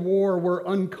clothes that he wore were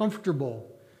uncomfortable.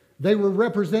 They were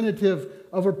representative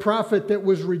of a prophet that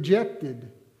was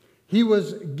rejected. He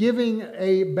was giving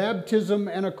a baptism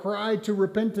and a cry to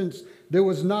repentance that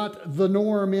was not the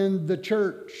norm in the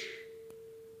church,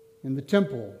 in the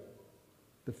temple,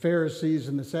 the Pharisees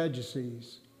and the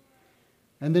Sadducees.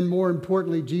 And then more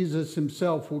importantly, Jesus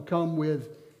Himself will come with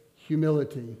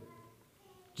humility.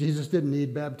 Jesus didn't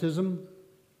need baptism.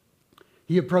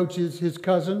 He approaches His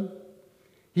cousin.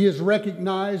 He is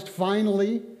recognized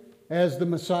finally as the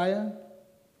Messiah.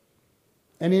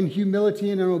 And in humility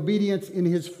and in obedience, in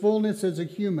his fullness as a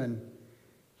human,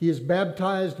 he is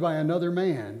baptized by another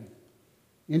man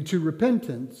into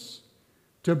repentance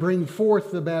to bring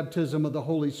forth the baptism of the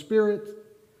Holy Spirit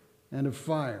and of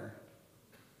fire.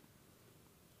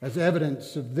 As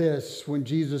evidence of this, when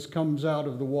Jesus comes out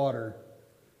of the water,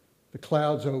 the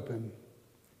clouds open.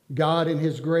 God, in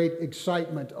his great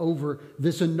excitement over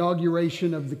this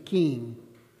inauguration of the king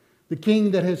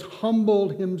that has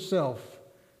humbled himself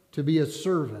to be a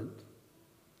servant,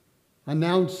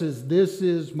 announces, "This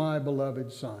is my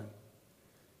beloved Son,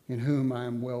 in whom I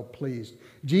am well pleased."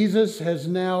 Jesus has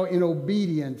now, in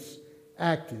obedience,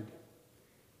 acted.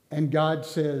 And God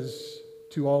says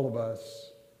to all of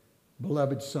us,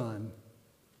 "Beloved Son,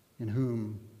 in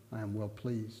whom I am well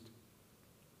pleased."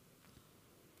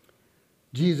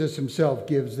 Jesus himself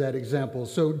gives that example.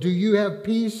 So do you have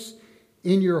peace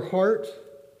in your heart,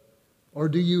 or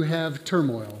do you have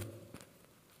turmoil?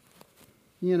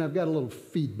 Ian, I've got a little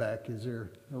feedback. Is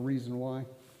there a reason why?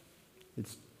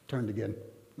 It's turned again.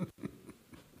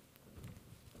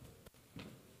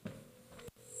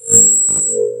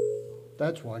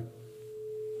 That's why.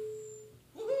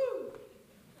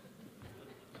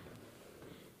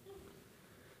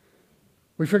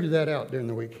 We figured that out during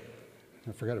the week.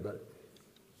 I forgot about it.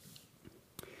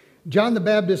 John the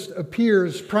Baptist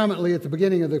appears prominently at the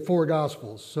beginning of the four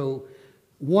Gospels. So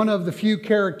one of the few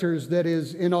characters that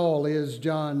is in all is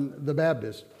John the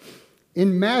Baptist.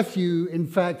 In Matthew, in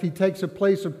fact, he takes a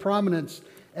place of prominence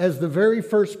as the very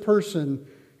first person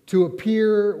to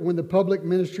appear when the public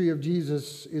ministry of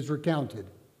Jesus is recounted.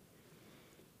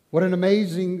 What an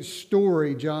amazing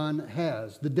story John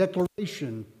has. The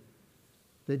declaration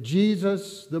that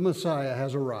declares the Messiah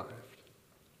has arrived.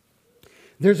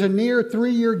 There's a near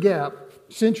 3-year gap,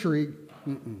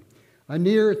 a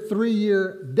near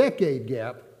 3-year decade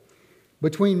gap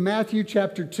between Matthew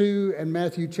chapter 2 and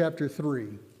Matthew chapter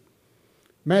 3.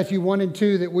 Matthew 1 and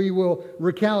 2 that we will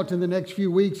recount in the next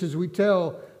few weeks as we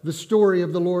tell the story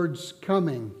of the Lord's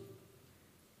coming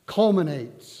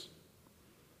culminates.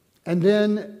 And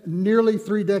then nearly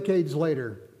 3 decades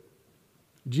later,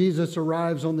 Jesus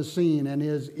arrives on the scene and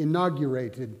is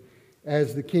inaugurated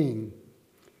as the king.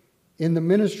 In the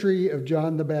ministry of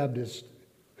John the Baptist,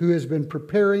 who has been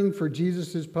preparing for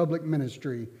Jesus' public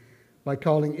ministry by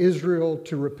calling Israel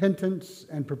to repentance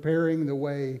and preparing the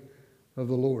way of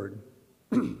the Lord.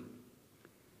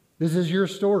 This is your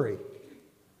story.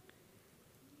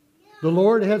 The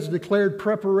Lord has declared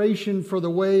preparation for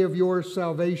the way of your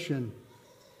salvation,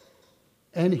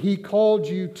 and he called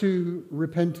you to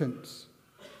repentance.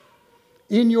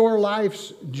 In your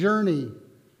life's journey,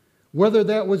 whether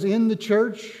that was in the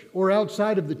church or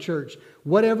outside of the church,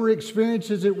 whatever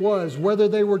experiences it was, whether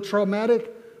they were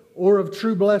traumatic or of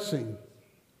true blessing,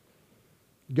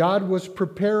 God was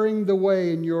preparing the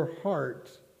way in your heart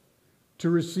to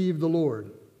receive the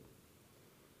Lord.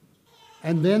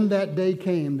 And then that day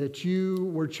came that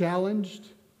you were challenged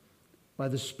by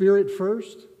the Spirit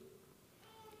first,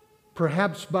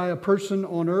 perhaps by a person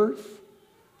on earth,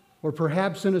 or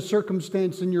perhaps in a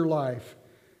circumstance in your life,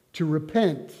 to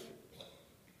repent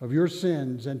of your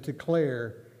sins and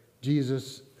declare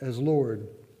Jesus as Lord.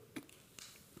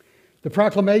 The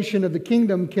proclamation of the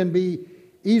kingdom can be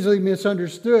easily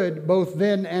misunderstood both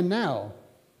then and now.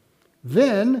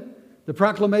 Then, the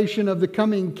proclamation of the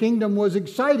coming kingdom was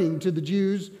exciting to the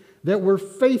Jews that were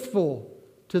faithful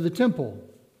to the temple.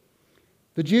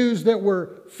 The Jews that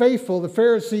were faithful, the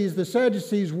Pharisees, the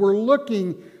Sadducees, were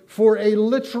looking for a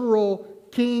literal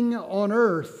king on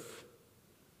earth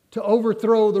to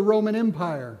overthrow the Roman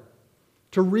Empire,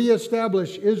 to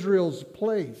reestablish Israel's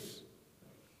place.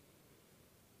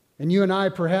 And you and I,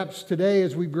 perhaps today,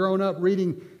 as we've grown up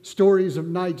reading stories of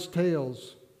knights'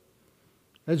 tales,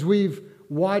 as we've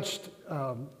watched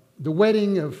the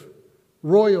wedding of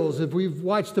royals, if we've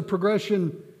watched the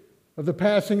progression of the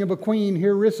passing of a queen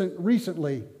here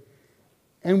recently,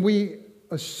 and we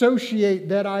associate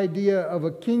that idea of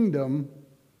a kingdom,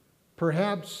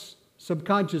 perhaps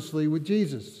subconsciously, with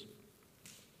Jesus.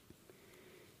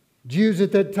 Jews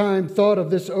at that time thought of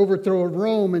this overthrow of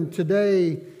Rome, and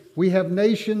today we have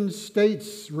nations,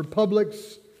 states,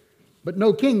 republics, but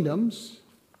no kingdoms.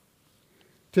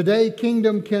 Today,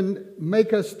 kingdom can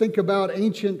make us think about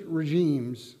ancient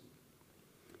regimes.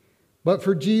 But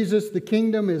for Jesus, the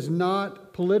kingdom is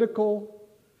not political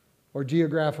or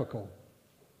geographical.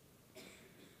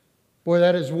 Boy,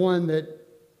 that is one that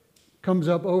comes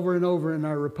up over and over in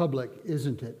our republic,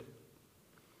 isn't it?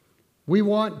 We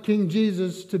want King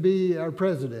Jesus to be our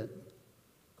president.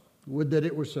 Would that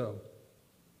it were so.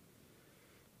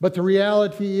 But the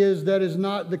reality is that is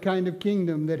not the kind of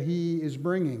kingdom that he is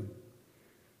bringing.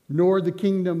 nor the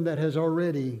kingdom that has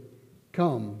already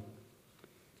come.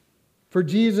 For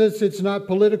Jesus, it's not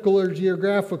political or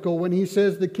geographical. When he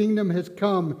says the kingdom has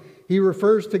come, he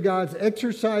refers to God's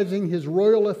exercising his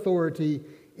royal authority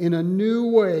in a new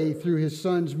way through his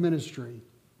Son's ministry.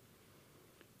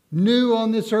 New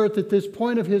on this earth at this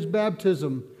point of his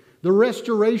baptism, the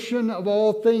restoration of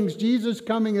all things, Jesus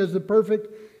coming as the perfect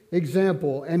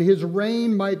example, and his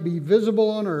reign might be visible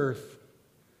on earth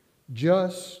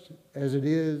just as it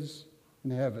is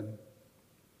in heaven.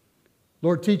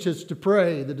 Lord, teach us to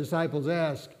pray, the disciples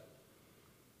ask.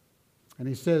 And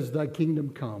he says, thy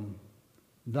kingdom come,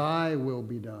 thy will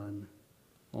be done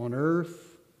on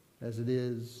earth as it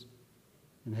is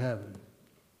in heaven.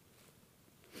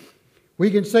 We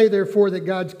can say, therefore, that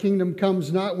God's kingdom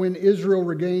comes not when Israel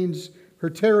regains her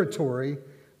territory,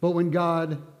 but when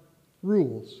God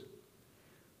rules.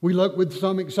 We look with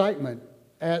some excitement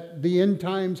at the end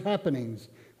times happenings.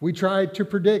 We try to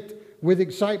predict with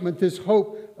excitement this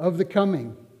hope of the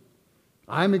coming.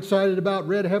 I'm excited about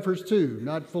red heifers too,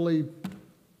 not fully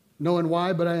knowing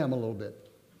why, but I am a little bit.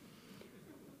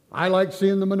 I like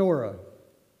seeing the menorah.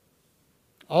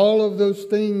 All of those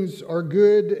things are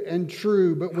good and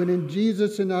true, but when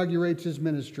Jesus inaugurates his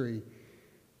ministry,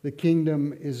 the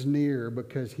kingdom is near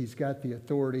because he's got the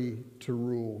authority to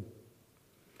rule.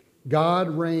 God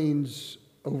reigns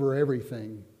over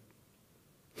everything.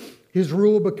 His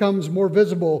rule becomes more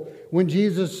visible when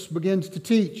Jesus begins to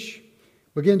teach,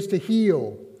 begins to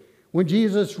heal, when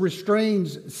Jesus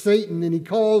restrains Satan and he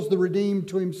calls the redeemed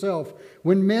to himself,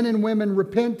 when men and women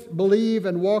repent, believe,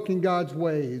 and walk in God's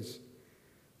ways,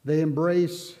 they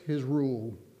embrace his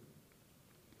rule.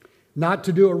 Not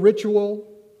to do a ritual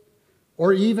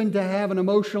or even to have an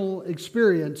emotional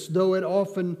experience, though it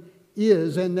often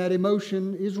is, and that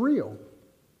emotion is real.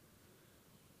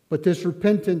 But this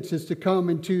repentance is to come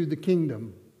into the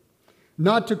kingdom.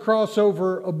 Not to cross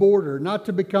over a border, not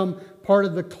to become part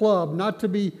of the club, not to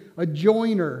be a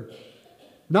joiner,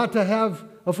 not to have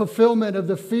a fulfillment of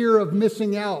the fear of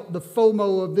missing out, the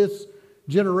FOMO of this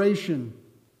generation.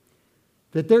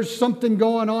 That there's something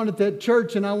going on at that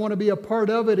church and I want to be a part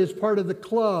of it as part of the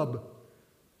club,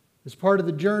 as part of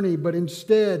the journey, but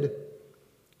instead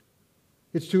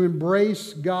it's to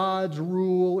embrace God's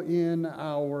rule in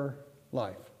our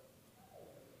life.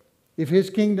 If his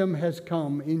kingdom has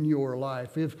come in your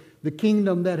life, if the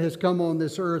kingdom that has come on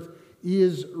this earth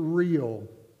is real,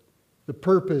 the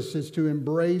purpose is to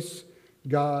embrace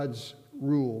God's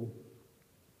rule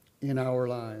in our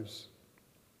lives.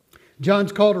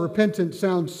 John's call to repentance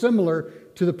sounds similar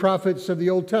to the prophets of the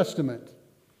Old Testament.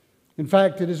 In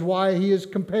fact, it is why he is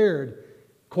compared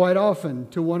quite often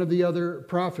to one of the other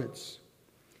prophets.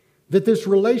 That this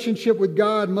relationship with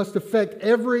God must affect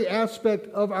every aspect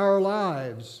of our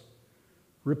lives.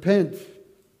 Repent,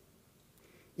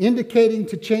 indicating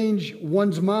to change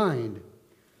one's mind.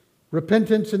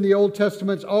 Repentance in the Old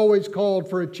Testament always called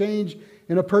for a change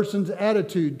in a person's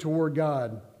attitude toward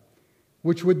God,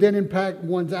 which would then impact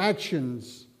one's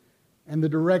actions and the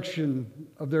direction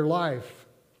of their life.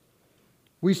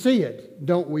 We see it,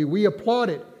 don't we? We applaud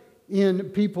it in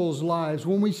people's lives.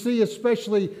 When we see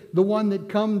especially the one that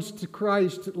comes to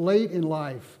Christ late in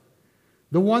life,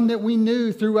 the one that we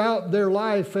knew throughout their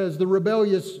life as the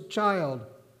rebellious child,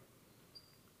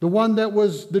 the one that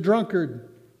was the drunkard,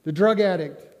 the drug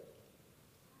addict,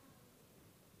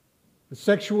 the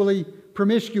sexually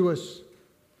promiscuous.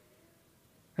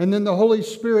 And then the Holy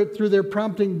Spirit, through their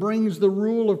prompting, brings the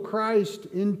rule of Christ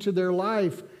into their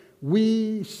life.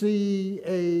 We see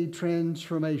a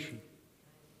transformation.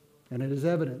 And it is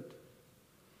evident.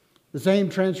 The same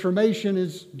transformation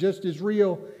is just as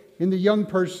real in the young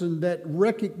person that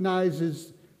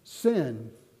recognizes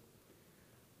sin.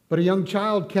 But a young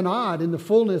child cannot, in the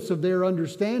fullness of their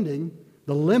understanding,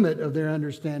 the limit of their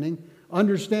understanding,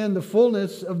 understand the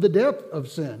fullness of the depth of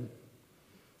sin.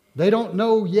 They don't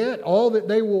know yet all that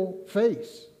they will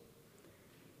face.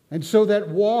 And so that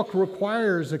walk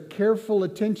requires a careful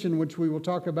attention, which we will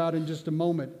talk about in just a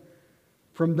moment,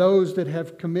 from those that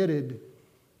have committed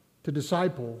to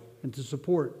disciple and to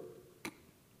support.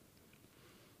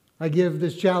 I give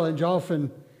this challenge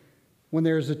often when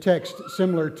there's a text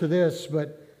similar to this,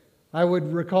 but I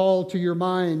would recall to your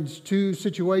minds two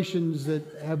situations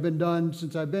that have been done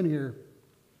since I've been here.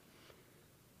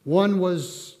 One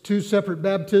was 2 separate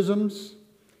baptisms.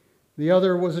 The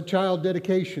other was a child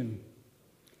dedication.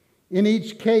 In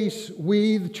each case,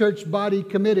 we, the church body,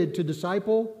 committed to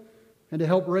disciple and to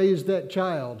help raise that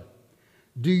child.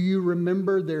 Do you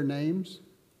remember their names?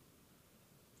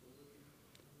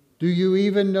 Do you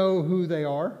even know who they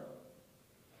are?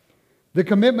 The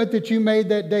commitment that you made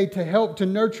that day to help, to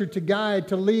nurture, to guide,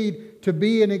 to lead, to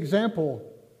be an example.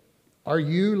 Are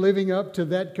you living up to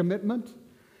that commitment?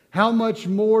 How much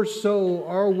more so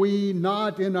are we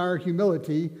not in our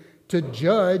humility to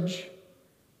judge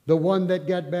the one that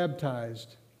got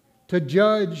baptized, to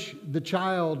judge the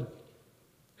child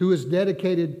who is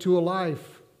dedicated to a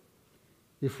life,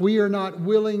 if we are not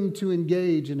willing to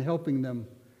engage in helping them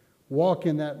walk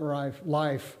in that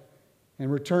life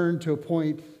and return to a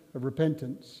point of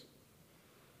repentance?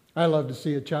 I love to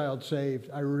see a child saved.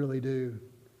 I really do.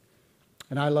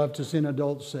 And I love to see an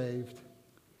adult saved.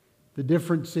 The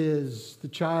difference is the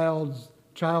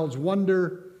child's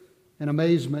wonder and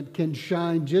amazement can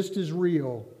shine just as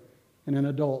real in an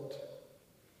adult.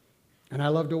 And I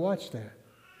love to watch that.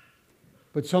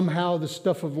 But somehow the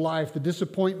stuff of life, the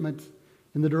disappointment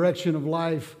in the direction of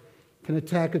life, can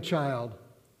attack a child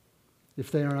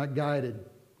if they are not guided,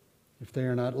 if they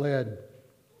are not led.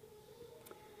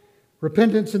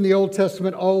 Repentance in the Old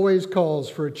Testament always calls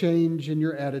for a change in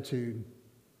your attitude.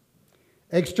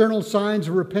 External signs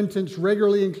of repentance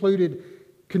regularly included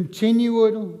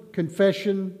continual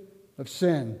confession of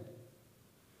sin.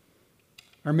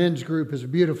 Our men's group is a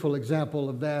beautiful example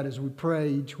of that as we pray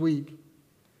each week.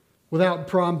 Without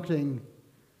prompting,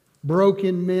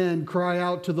 broken men cry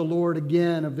out to the Lord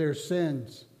again of their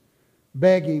sins,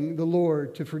 begging the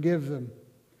Lord to forgive them,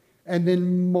 and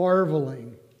then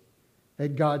marveling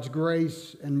at God's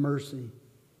grace and mercy.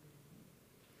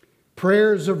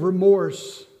 Prayers of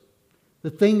remorse, the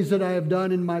things that I have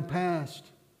done in my past.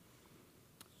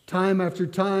 Time after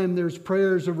time, there's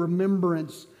prayers of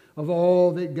remembrance of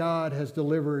all that God has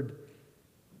delivered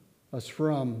us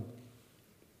from.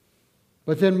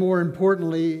 But then more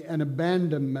importantly, an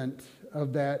abandonment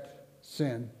of that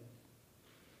sin.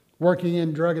 Working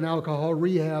in drug and alcohol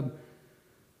rehab,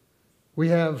 we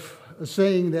have a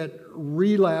saying that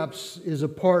relapse is a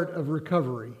part of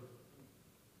recovery.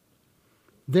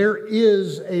 There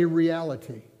is a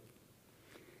reality,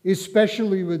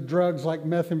 especially with drugs like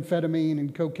methamphetamine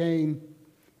and cocaine,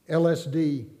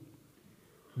 LSD.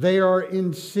 They are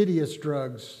insidious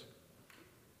drugs.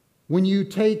 When you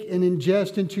take and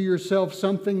ingest into yourself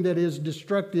something that is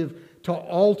destructive to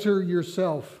alter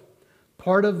yourself,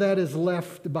 part of that is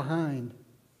left behind.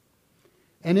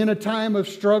 And in a time of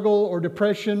struggle or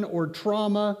depression or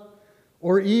trauma,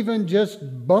 or even just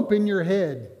bumping your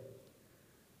head,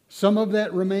 some of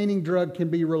that remaining drug can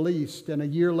be released, and a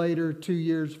year later, 2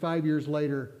 years, 5 years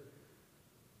later,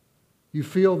 you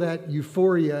feel that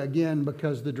euphoria again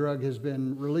because the drug has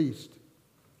been released.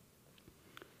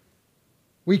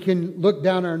 We can look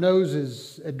down our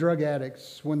noses at drug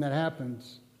addicts when that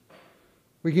happens.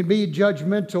 We can be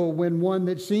judgmental when one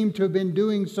that seemed to have been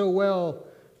doing so well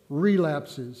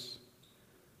relapses.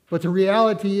 But the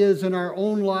reality is, in our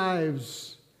own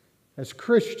lives as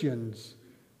Christians,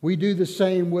 we do the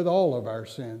same with all of our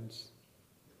sins.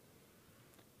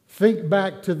 Think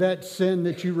back to that sin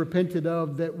that you repented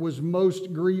of that was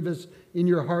most grievous in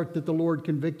your heart that the Lord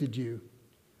convicted you.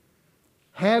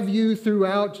 Have you,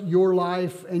 throughout your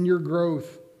life and your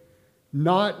growth,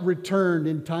 not returned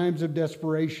in times of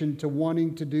desperation to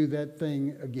wanting to do that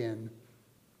thing again?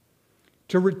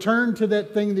 To return to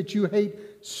that thing that you hate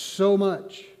so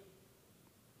much?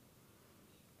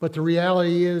 But the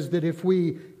reality is that if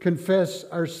we confess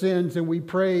our sins and we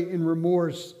pray in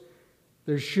remorse,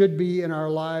 there should be in our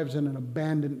lives an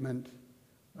abandonment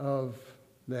of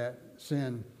that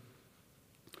sin.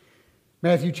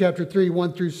 Matthew chapter 3,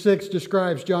 1 through 6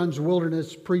 describes John's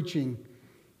wilderness preaching.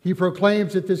 He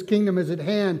proclaims that this kingdom is at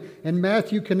hand, and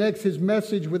Matthew connects his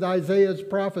message with Isaiah's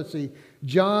prophecy.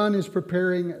 John is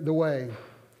preparing the way.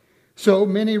 So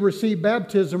many receive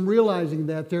baptism realizing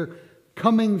that they're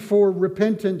coming for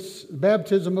repentance,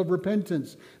 baptism of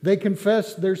repentance. They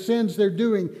confess their sins, they're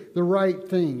doing the right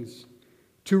things.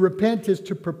 To repent is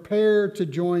to prepare to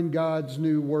join God's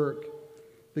new work.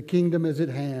 The kingdom is at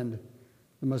hand.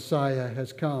 The Messiah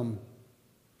has come.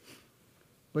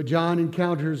 But John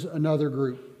encounters another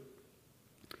group.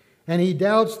 And he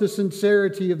doubts the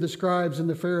sincerity of the scribes and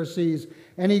the Pharisees.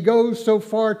 And he goes so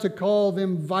far to call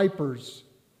them vipers.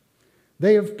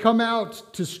 They have come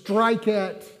out to strike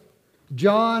at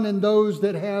John and those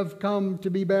that have come to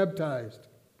be baptized.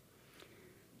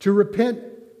 To repent,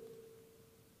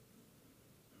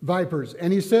 vipers.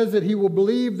 And he says that he will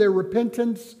believe their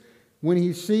repentance when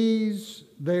he sees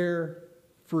their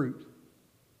fruit.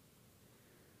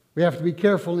 We have to be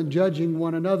careful in judging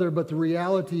one another, but the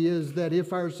reality is that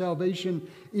if our salvation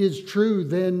is true,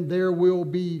 then there will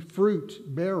be fruit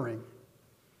bearing.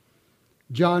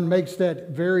 John makes that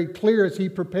very clear as he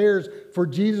prepares for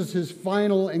Jesus'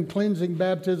 final and cleansing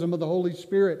baptism of the Holy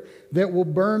Spirit that will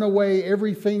burn away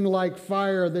everything like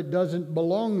fire that doesn't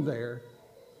belong there.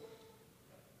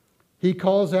 He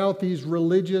calls out these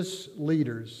religious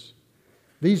leaders,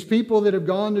 these people that have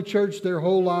gone to church their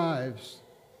whole lives,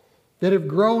 that have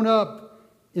grown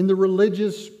up in the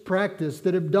religious practice,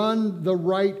 that have done the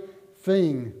right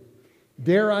thing.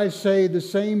 Dare I say, the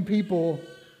same people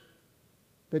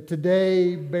that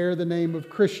today bear the name of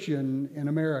Christian in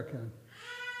America.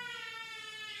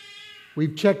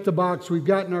 We've checked the box, we've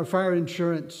gotten our fire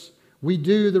insurance, we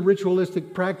do the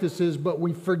ritualistic practices, but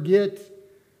we forget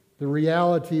the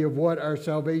reality of what our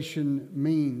salvation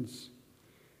means.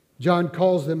 John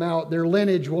calls them out. Their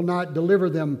lineage will not deliver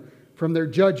them from their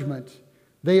judgment.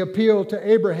 They appeal to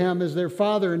Abraham as their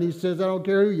father, and he says, I don't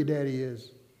care who your daddy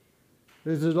is.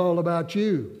 This is all about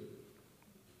you.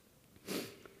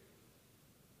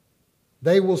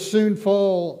 They will soon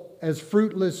fall as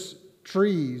fruitless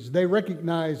trees. They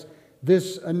recognize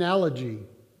this analogy.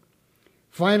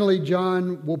 Finally,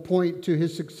 John will point to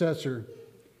his successor.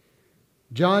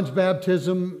 John's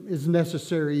baptism is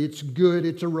necessary. It's good.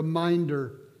 It's a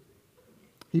reminder.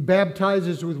 He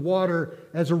baptizes with water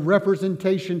as a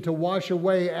representation to wash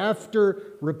away, after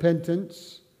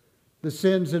repentance, the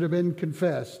sins that have been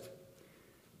confessed.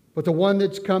 But the one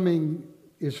that's coming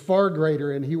is far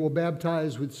greater, and he will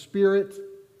baptize with Spirit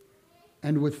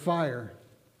and with fire.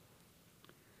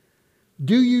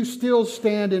 Do you still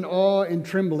stand in awe and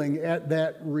trembling at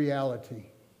that reality?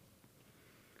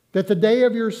 That the day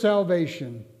of your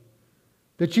salvation,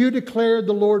 that you declared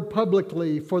the Lord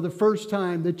publicly for the first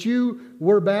time, that you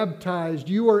were baptized,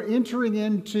 you are entering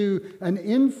into an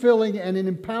infilling and an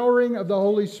empowering of the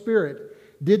Holy Spirit.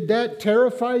 Did that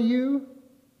terrify you?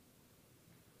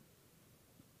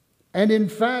 And in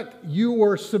fact, you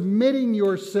were submitting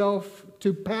yourself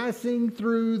to passing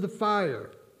through the fire,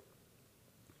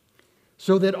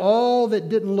 so that all that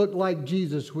didn't look like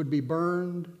Jesus would be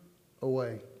burned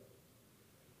away.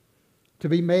 To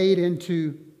be made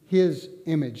into His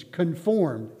image,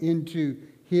 conformed into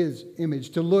His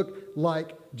image, to look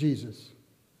like Jesus.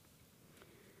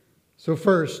 So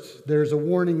first, there's a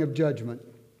warning of judgment,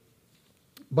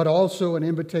 but also an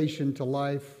invitation to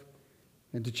life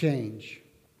and to change.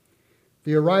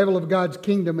 The arrival of God's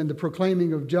kingdom and the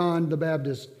proclaiming of John the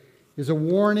Baptist is a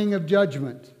warning of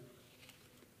judgment.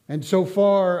 And so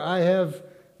far, I have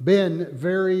been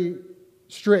very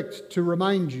strict to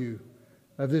remind you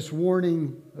of this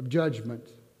warning of judgment.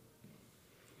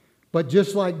 But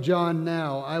just like John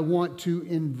now, I want to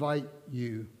invite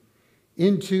you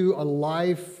into a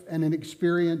life and an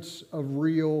experience of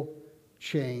real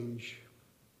change.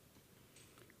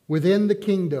 Within the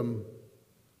kingdom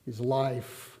is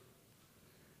life.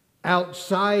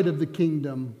 Outside of the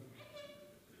kingdom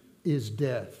is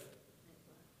death.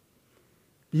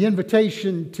 The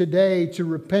invitation today to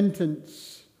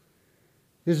repentance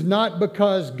is not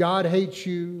because God hates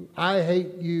you, I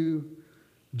hate you,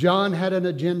 John had an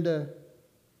agenda.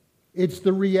 It's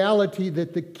the reality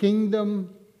that the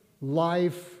kingdom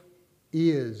life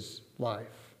is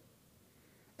life.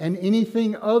 And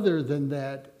anything other than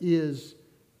that is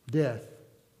death.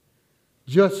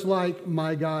 Just like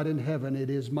my God in heaven, it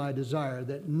is my desire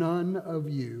that none of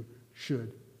you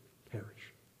should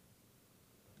perish.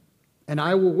 And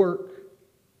I will work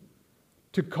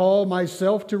to call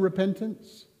myself to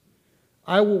repentance.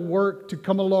 I will work to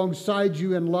come alongside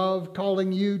you in love,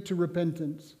 calling you to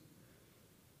repentance.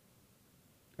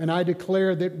 And I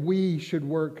declare that we should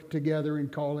work together in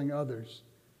calling others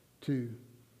to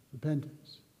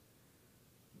repentance.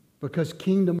 Because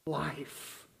kingdom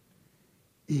life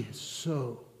is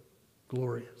so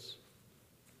glorious.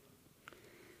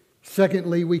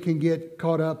 Secondly, we can get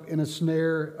caught up in a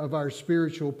snare of our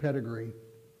spiritual pedigree.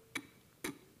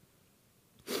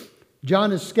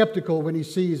 John is skeptical when he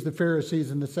sees the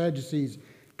Pharisees and the Sadducees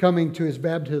coming to his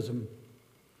baptism.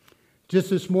 Just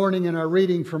this morning in our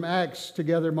reading from Acts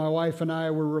together, my wife and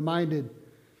I were reminded,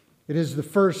 it is the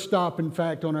first stop, in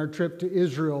fact, on our trip to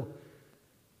Israel,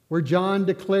 where John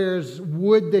declares,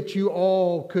 would that you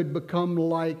all could become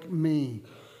like me,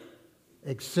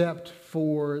 except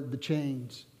for the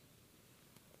chains.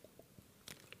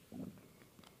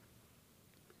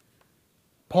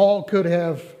 Paul could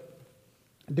have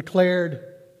declared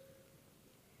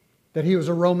that he was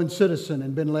a Roman citizen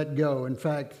and been let go. In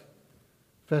fact,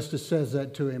 Festus says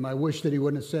that to him. I wish that he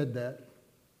wouldn't have said that.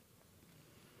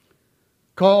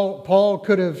 Paul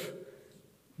could have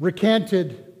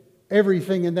recanted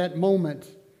everything in that moment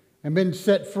and been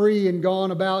set free and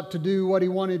gone about to do what he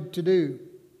wanted to do.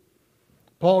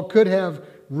 Paul could have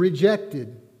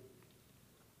rejected.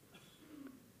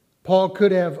 Paul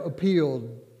could have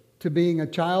appealed to being a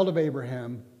child of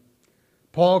Abraham.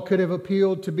 Paul could have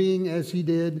appealed to being, as he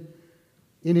did,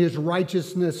 in his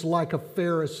righteousness like a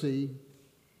Pharisee.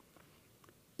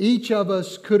 Each of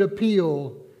us could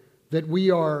appeal that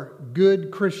we are good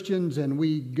Christians and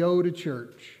we go to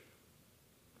church.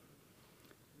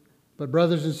 But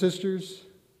brothers and sisters,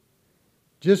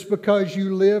 just because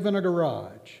you live in a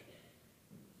garage,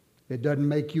 it doesn't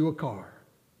make you a car.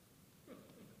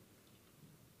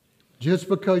 Just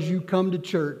because you come to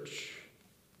church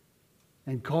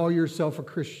and call yourself a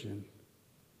Christian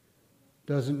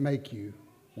doesn't make you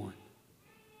one.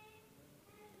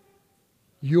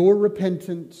 Your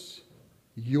repentance,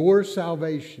 your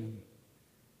salvation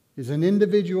is an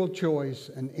individual choice,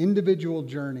 an individual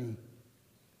journey,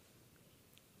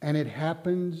 and it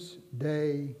happens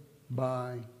day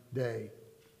by day.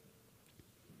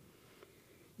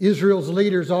 Israel's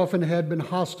leaders often had been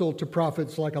hostile to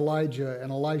prophets like Elijah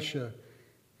and Elisha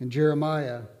and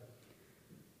Jeremiah.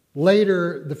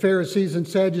 Later, the Pharisees and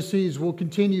Sadducees will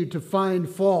continue to find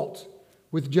fault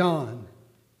with John.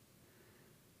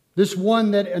 This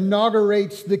one that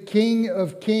inaugurates the King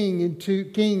of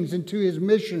Kings into his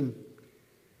mission.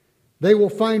 They will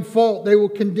find fault, they will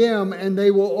condemn, and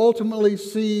they will ultimately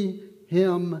see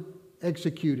him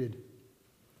executed.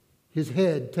 His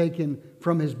head taken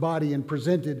from his body and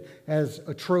presented as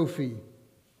a trophy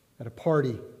at a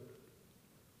party.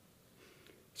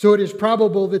 So it is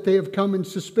probable that they have come in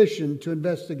suspicion to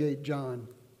investigate John.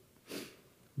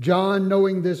 John,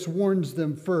 knowing this, warns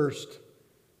them first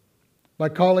by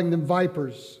calling them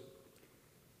vipers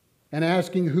and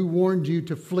asking who warned you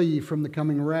to flee from the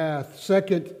coming wrath.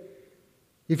 Second,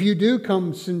 if you do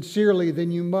come sincerely,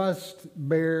 then you must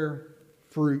bear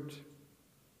fruit.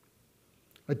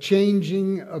 A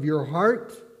changing of your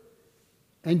heart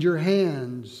and your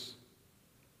hands.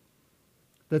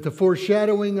 That the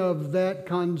foreshadowing of that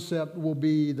concept will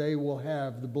be they will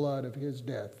have the blood of his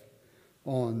death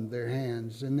on their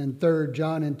hands. And then third,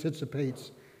 John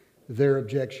anticipates their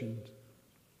objections.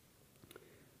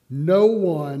 No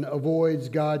one avoids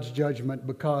God's judgment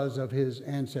because of his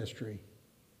ancestry.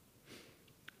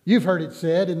 You've heard it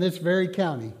said in this very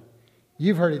county.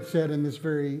 You've heard it said in this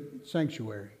very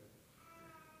sanctuary.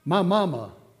 My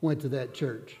mama went to that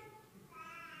church.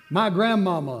 My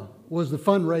grandmama was the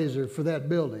fundraiser for that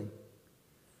building.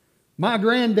 My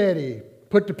granddaddy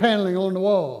put the paneling on the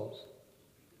walls.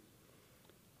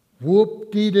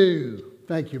 Whoop-de-doo.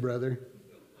 Thank you, brother.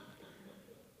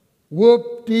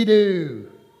 Whoop-de-doo.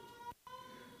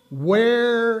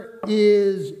 Where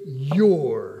is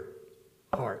your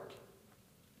heart?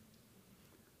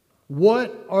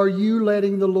 What are you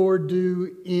letting the Lord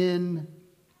do in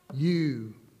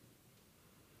you?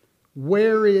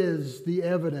 Where is the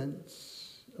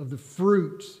evidence of the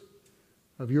fruit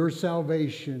of your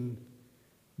salvation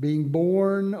being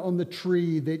born on the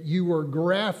tree that you were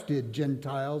grafted,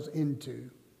 Gentiles, into?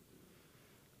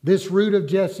 This root of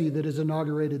Jesse that is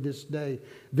inaugurated this day,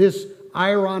 this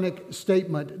ironic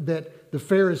statement that the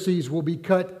Pharisees will be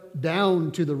cut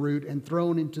down to the root and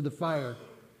thrown into the fire.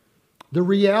 The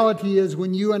reality is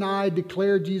when you and I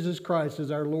declare Jesus Christ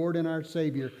as our Lord and our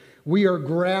Savior, we are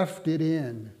grafted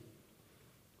in.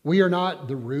 We are not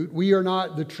the root. We are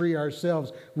not the tree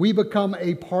ourselves. We become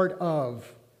a part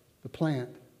of the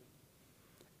plant.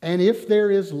 And if there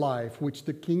is life, which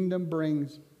the kingdom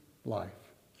brings life,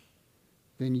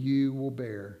 then you will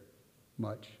bear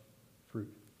much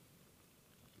fruit.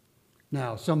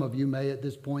 Now, some of you may at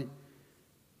this point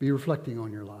be reflecting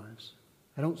on your lives.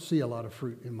 I don't see a lot of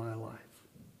fruit in my life.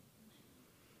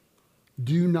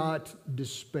 Do not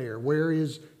despair. Where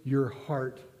is your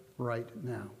heart right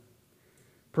now?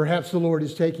 Perhaps the Lord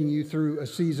is taking you through a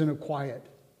season of quiet.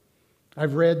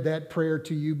 I've read that prayer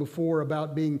to you before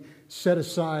about being set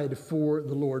aside for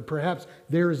the Lord. Perhaps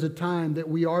there is a time that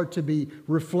we are to be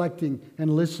reflecting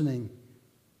and listening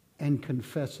and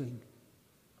confessing.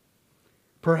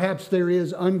 Perhaps there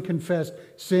is unconfessed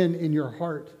sin in your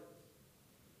heart.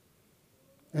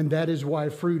 And that is why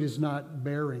fruit is not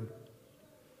bearing.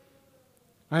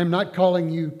 I am not calling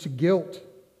you to guilt,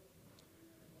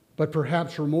 but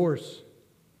perhaps remorse.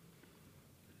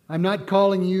 I'm not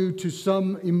calling you to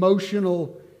some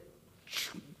emotional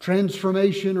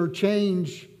transformation or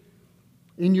change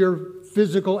in your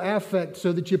physical affect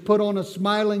so that you put on a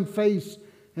smiling face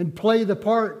and play the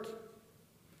part.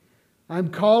 I'm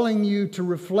calling you to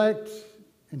reflect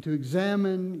and to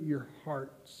examine your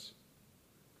hearts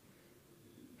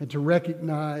and to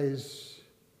recognize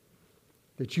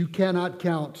that you cannot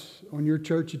count on your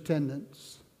church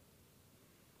attendance.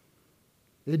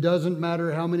 It doesn't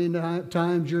matter how many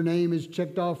times your name is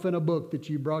checked off in a book that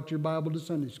you brought your Bible to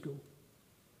Sunday school.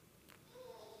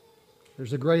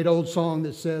 There's a great old song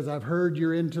that says, I've heard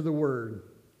you're into the Word,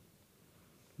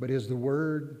 but is the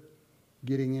Word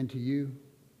getting into you?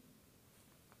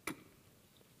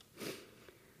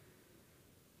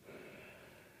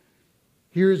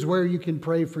 Here's where you can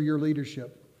pray for your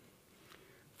leadership,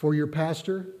 for your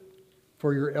pastor,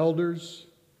 for your elders,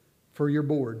 for your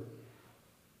board.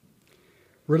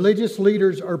 Religious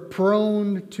leaders are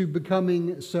prone to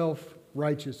becoming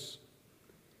self-righteous.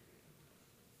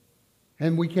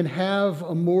 And we can have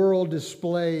a moral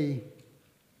display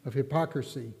of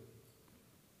hypocrisy.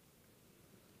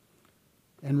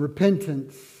 And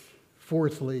repentance,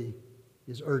 fourthly,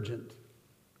 is urgent.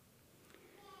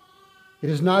 It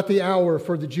is not the hour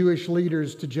for the Jewish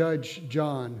leaders to judge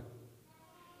John.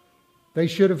 They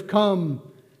should have come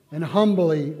and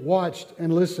humbly watched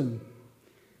and listened.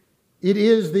 It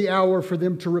is the hour for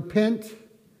them to repent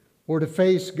or to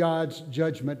face God's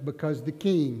judgment, because the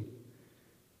king,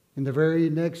 in the very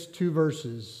next two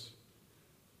verses,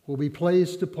 will be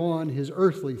placed upon his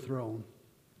earthly throne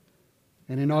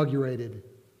and inaugurated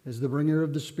as the bringer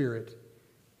of the Spirit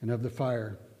and of the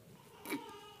fire.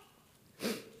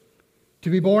 To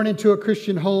be born into a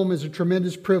Christian home is a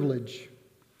tremendous privilege.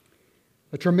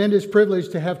 A tremendous privilege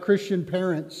to have Christian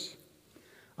parents.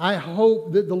 I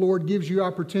hope that the Lord gives you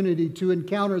opportunity to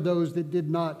encounter those that did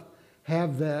not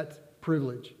have that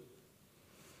privilege.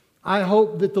 I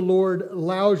hope that the Lord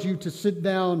allows you to sit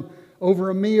down over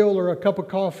a meal or a cup of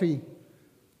coffee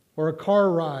or a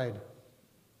car ride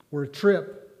or a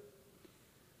trip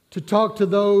to talk to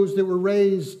those that were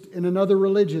raised in another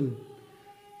religion,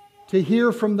 to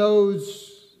hear from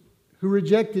those who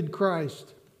rejected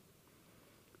Christ,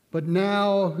 but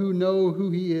now who know who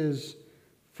He is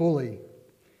fully.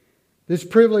 This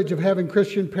privilege of having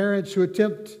Christian parents who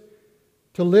attempt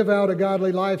to live out a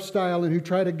godly lifestyle and who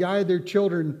try to guide their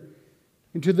children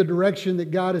into the direction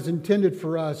that God has intended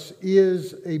for us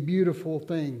is a beautiful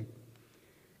thing.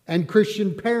 And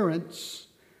Christian parents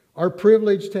are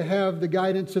privileged to have the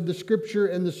guidance of the Scripture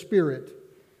and the Spirit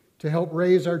to help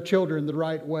raise our children the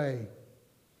right way.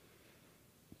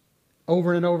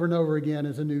 Over and over and over again,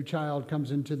 as a new child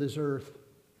comes into this earth,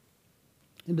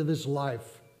 into this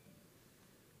life,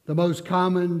 the most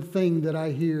common thing that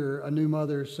I hear a new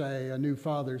mother say, a new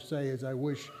father say, is, "I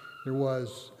wish there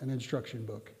was an instruction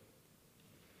book.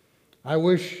 I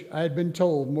wish I had been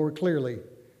told more clearly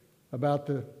about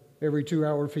the every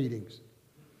 2-hour feedings,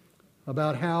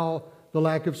 about how the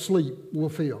lack of sleep will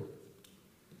feel,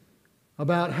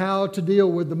 about how to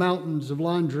deal with the mountains of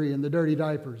laundry and the dirty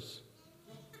diapers.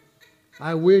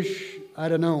 I wish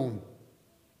I'd have known.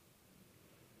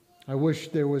 I wish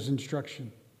there was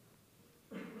instruction."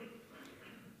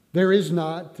 There is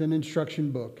not an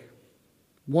instruction book.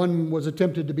 One was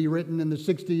attempted to be written in the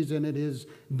 60s, and it has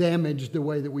damaged the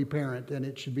way that we parent, and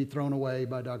it should be thrown away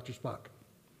by Dr. Spock.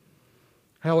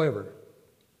 However,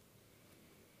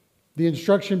 the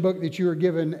instruction book that you are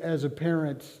given as a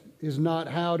parent is not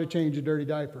how to change a dirty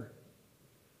diaper.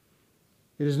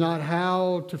 It is not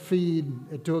how to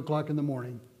feed at 2 o'clock in the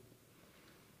morning.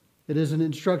 It is an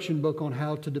instruction book on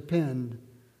how to depend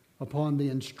upon the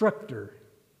instructor.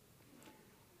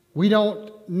 We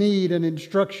don't need an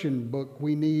instruction book.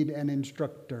 We need an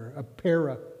instructor, a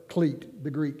paraclete,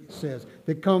 the Greek says,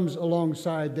 that comes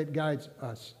alongside, that guides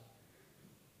us.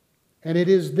 And it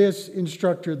is this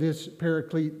instructor, this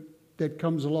paraclete, that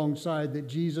comes alongside that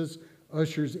Jesus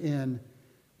ushers in.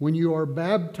 When you are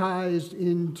baptized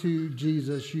into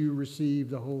Jesus, you receive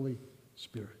the Holy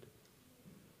Spirit.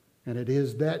 And it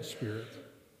is that Spirit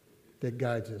that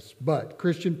guides us. But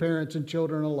Christian parents and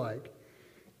children alike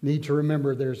need to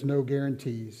remember there's no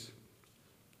guarantees.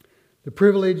 The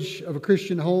privilege of a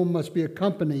Christian home must be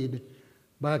accompanied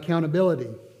by accountability.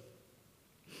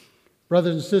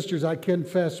 Brothers and sisters, I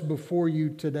confess before you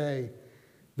today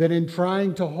that in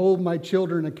trying to hold my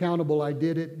children accountable, I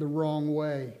did it the wrong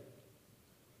way.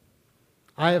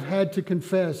 I have had to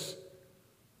confess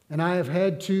and I have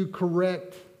had to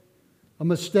correct a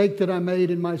mistake that I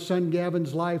made in my son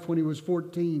Gavin's life when he was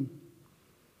 14.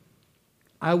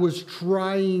 I was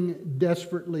trying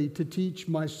desperately to teach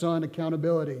my son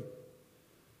accountability.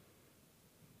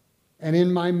 And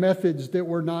in my methods that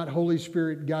were not Holy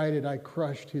Spirit guided, I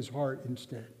crushed his heart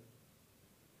instead.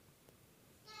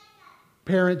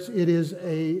 Parents, it is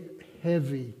a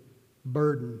heavy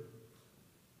burden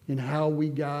in how we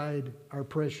guide our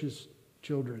precious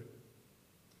children.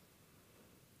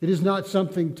 It is not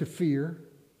something to fear,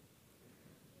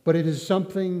 but it is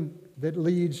something that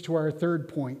leads to our third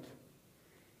point.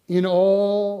 In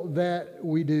all that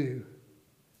we do,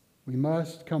 we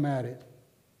must come at it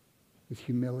with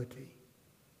humility.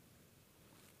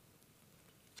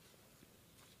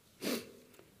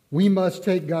 We must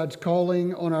take God's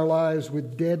calling on our lives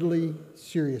with deadly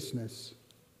seriousness.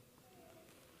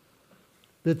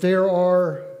 That there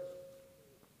are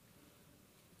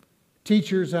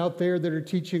teachers out there that are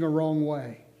teaching a wrong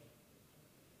way.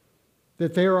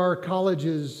 that there are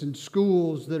colleges and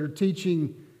schools that are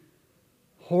teaching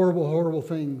horrible, horrible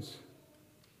things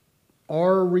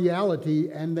are a reality,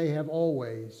 and they have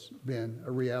always been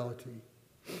a reality.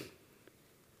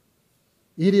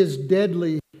 It is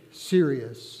deadly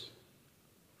serious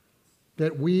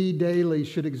that we daily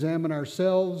should examine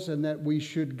ourselves and that we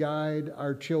should guide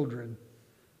our children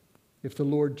if the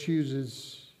Lord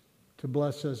chooses to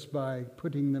bless us by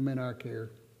putting them in our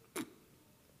care.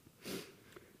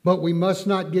 But we must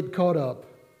not get caught up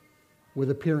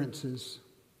with appearances.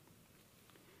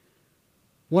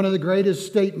 One of the greatest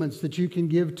statements that you can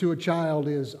give to a child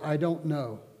is, "I don't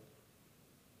know,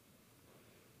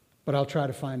 but I'll try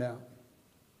to find out."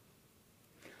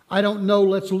 "I don't know,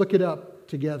 let's look it up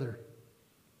together."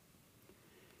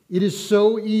 It is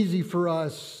so easy for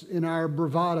us in our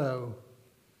bravado,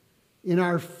 in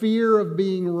our fear of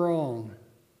being wrong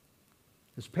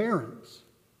as parents,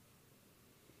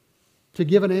 to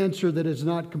give an answer that is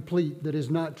not complete, that is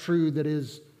not true, that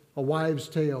is a wives'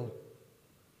 tale,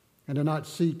 and to not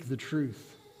seek the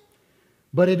truth.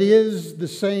 But it is the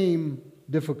same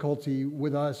difficulty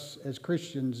with us as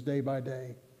Christians day by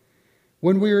day.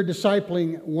 When we are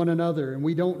discipling one another and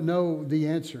we don't know the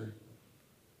answer,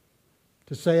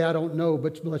 to say, "I don't know,"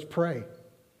 but let's pray.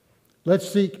 Let's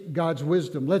seek God's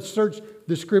wisdom. Let's search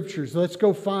the Scriptures. Let's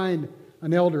go find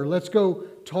an elder. Let's go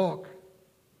talk.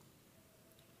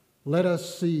 Let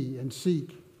us see and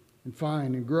seek and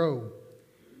find and grow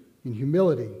in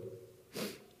humility.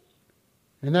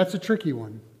 And that's a tricky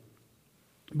one.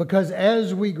 Because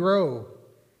as we grow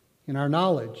in our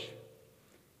knowledge,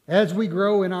 as we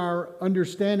grow in our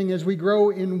understanding, as we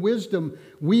grow in wisdom,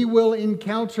 we will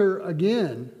encounter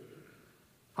again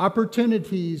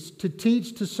opportunities to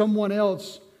teach to someone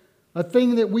else a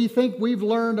thing that we think we've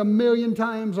learned 1,000,000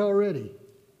 times already.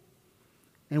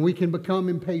 And we can become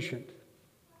impatient.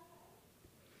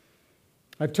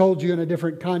 I've told you in a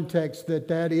different context that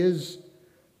that is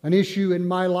an issue in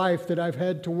my life that I've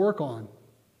had to work on,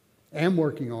 am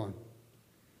working on.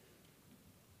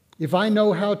 If I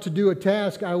know how to do a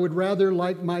task, I would rather,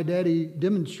 like my daddy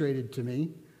demonstrated to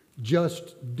me,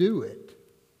 just do it.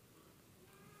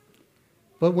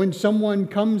 But when someone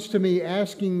comes to me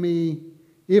asking me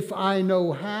if I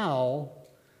know how,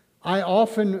 I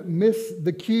often miss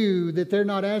the cue that they're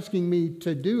not asking me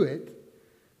to do it.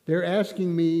 They're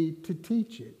asking me to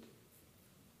teach it.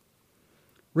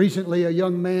 Recently, a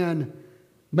young man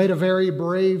made a very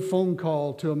brave phone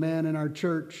call to a man in our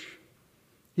church.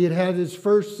 He had had his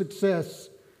first success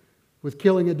with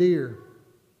killing a deer.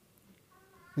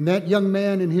 And that young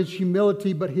man, in his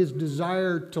humility but his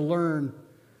desire to learn,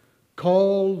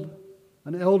 called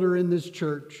an elder in this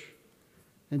church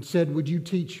and said, "Would you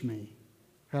teach me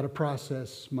how to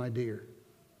process my deer?"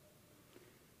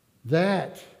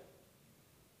 That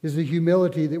is the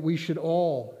humility that we should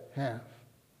all have.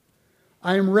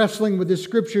 I am wrestling with the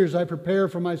scripture as I prepare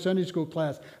for my Sunday school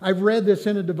class. I've read this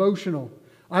in a devotional.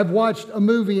 I've watched a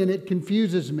movie and it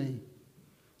confuses me.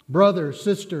 Brother,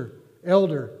 sister,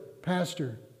 elder,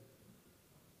 pastor,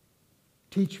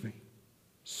 teach me.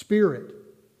 Spirit,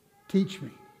 teach me.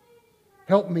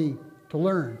 Help me to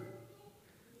learn,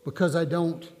 because I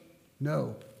don't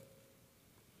know.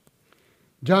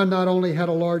 John not only had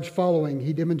a large following,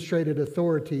 he demonstrated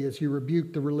authority as he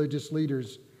rebuked the religious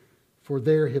leaders for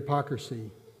their hypocrisy.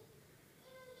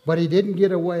 But he didn't get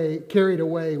carried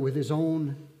away with his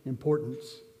own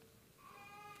importance.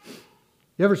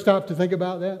 You ever stop to think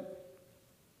about that?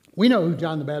 We know who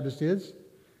John the Baptist is.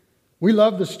 We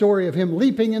love the story of him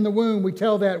leaping in the womb. We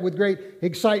tell that with great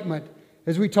excitement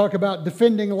as we talk about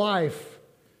defending life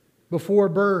before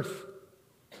birth.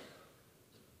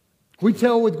 We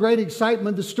tell with great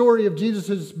excitement the story of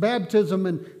Jesus' baptism,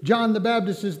 and John the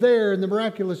Baptist is there in the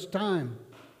miraculous time.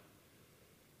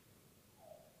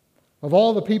 Of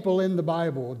all the people in the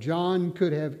Bible, John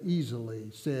could have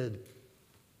easily said,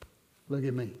 "Look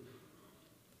at me.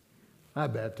 I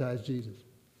baptized Jesus.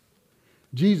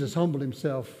 Jesus humbled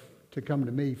himself to come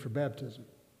to me for baptism."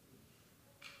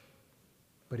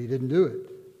 But he didn't do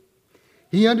it.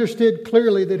 He understood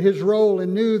clearly that his role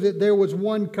and knew that there was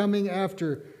one coming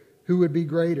after who would be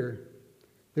greater,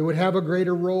 that would have a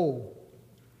greater role.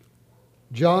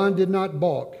 John did not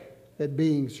balk at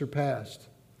being surpassed.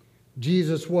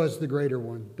 Jesus was the greater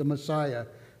one, the Messiah,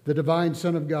 the divine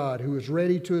Son of God, who was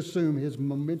ready to assume his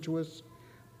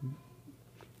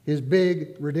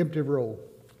big redemptive role.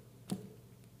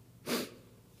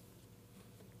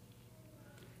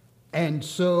 And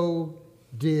so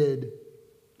did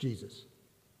Jesus.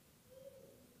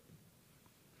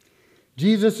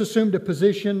 Jesus assumed a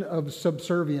position of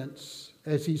subservience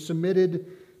as he submitted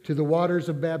to the waters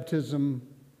of baptism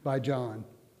by John.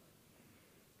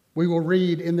 We will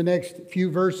read in the next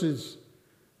few verses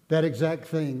that exact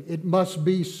thing. It must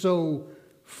be so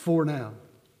for now.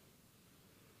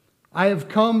 I have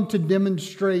come to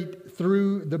demonstrate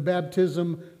through the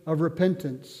baptism of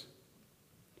repentance.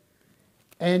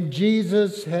 And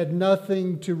Jesus had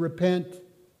nothing to repent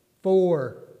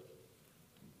for.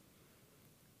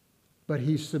 But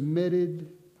he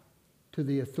submitted to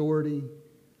the authority,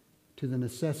 to the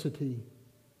necessity,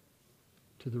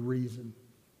 to the reason.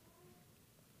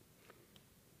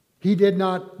 He did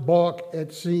not balk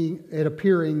at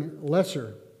appearing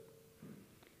lesser.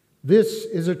 This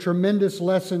is a tremendous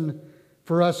lesson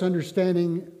for us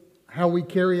understanding how we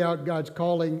carry out God's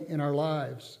calling in our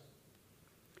lives.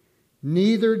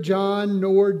 Neither John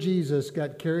nor Jesus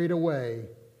got carried away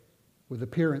with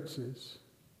appearances.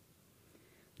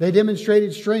 They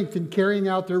demonstrated strength in carrying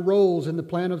out their roles in the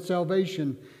plan of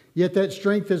salvation, yet that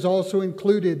strength has also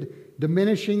included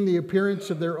diminishing the appearance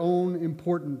of their own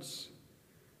importance.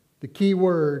 The key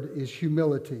word is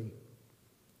humility,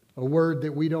 a word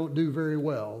that we don't do very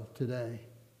well today.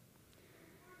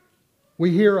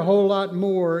 We hear a whole lot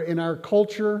more in our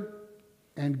culture,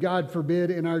 and God forbid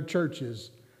in our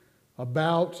churches,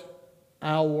 about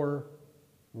our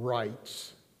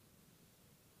rights.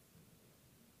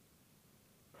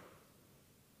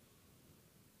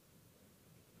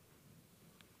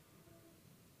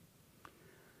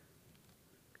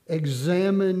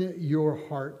 Examine your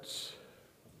hearts.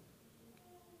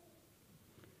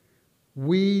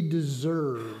 We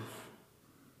deserve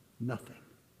nothing.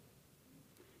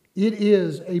 It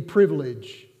is a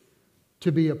privilege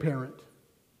to be a parent.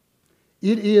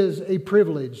 It is a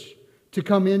privilege to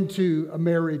come into a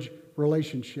marriage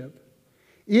relationship.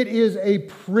 It is a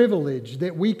privilege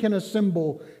that we can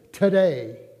assemble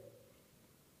today,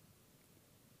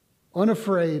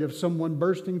 unafraid of someone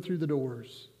bursting through the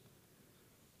doors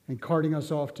and carting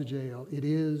us off to jail. It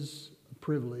is a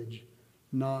privilege,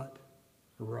 not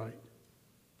a right.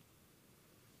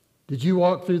 Did you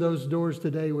walk through those doors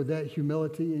today with that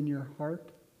humility in your heart?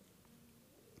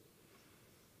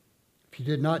 If you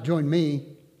did not, join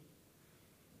me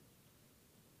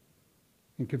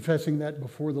in confessing that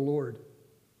before the Lord.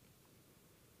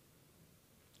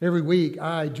 Every week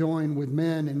I join with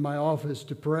men in my office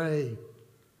to pray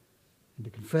and to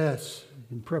confess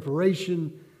in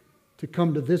preparation to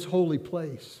come to this holy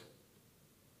place,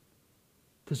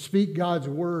 to speak God's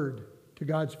word to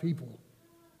God's people.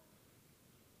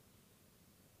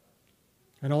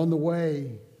 And on the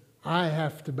way, I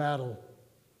have to battle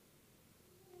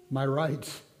my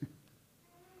rights,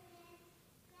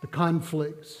 the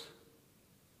conflicts,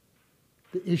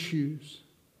 the issues.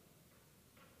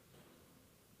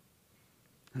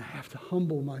 And I have to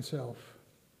humble myself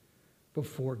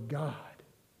before God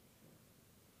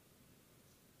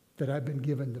that I've been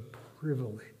given the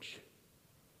privilege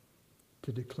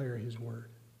to declare His word.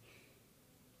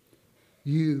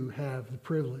 You have the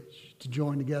privilege to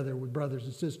join together with brothers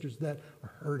and sisters that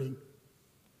are hurting.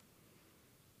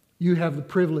 You have the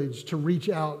privilege to reach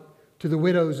out to the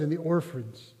widows and the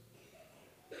orphans.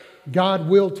 God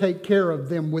will take care of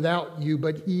them without you,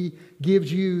 but He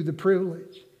gives you the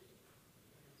privilege.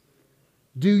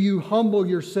 Do you humble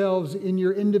yourselves in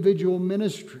your individual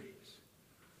ministries?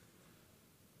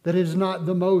 That is not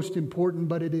the most important,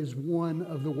 but it is one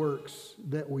of the works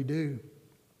that we do.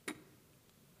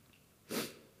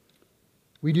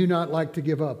 We do not like to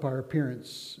give up our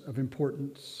appearance of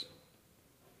importance.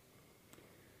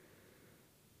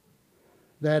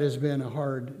 That has been a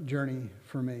hard journey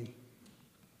for me.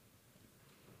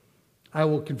 I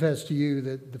will confess to you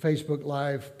that the Facebook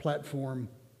Live platform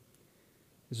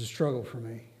is a struggle for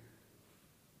me.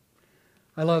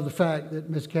 I love the fact that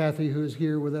Miss Kathy, who is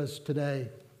here with us today,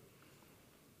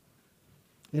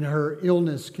 in her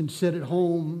illness can sit at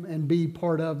home and be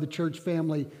part of the church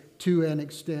family to an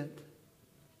extent.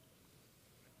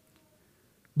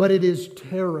 But it is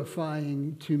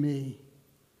terrifying to me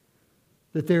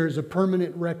that there is a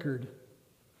permanent record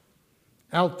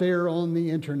out there on the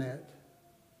internet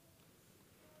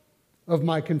of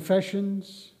my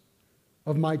confessions,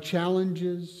 of my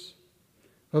challenges,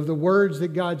 of the words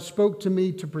that God spoke to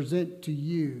me to present to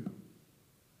you.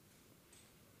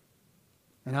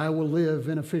 And I will live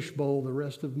in a fishbowl the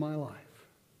rest of my life.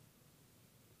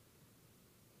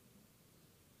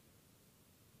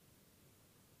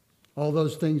 All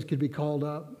those things could be called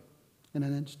up in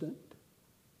an instant.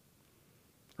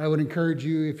 I would encourage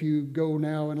you, if you go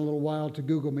now in a little while to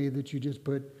Google me, that you just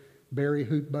put Barry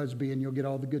Hoot Busby and you'll get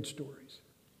all the good stories.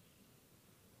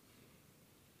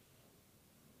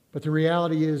 But the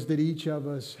reality is that each of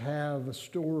us have a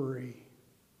story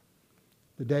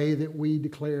the day that we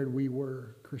declared we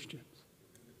were Christians.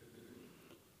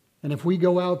 And if we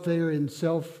go out there in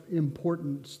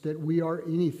self-importance that we are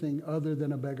anything other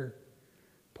than a beggar,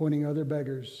 pointing other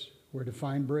beggars where to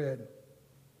find bread,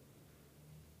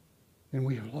 then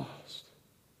we have lost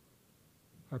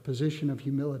our position of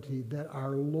humility that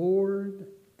our Lord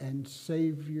and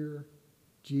Savior,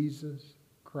 Jesus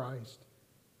Christ,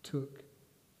 took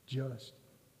just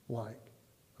like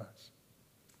us.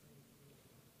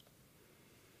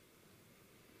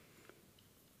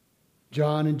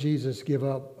 John and Jesus give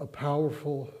us a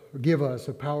powerful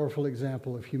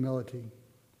example of humility.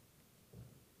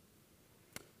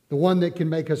 The one that can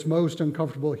make us most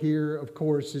uncomfortable here, of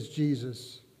course, is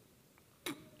Jesus.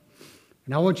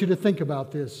 And I want you to think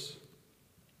about this.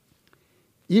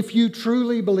 If you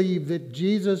truly believe that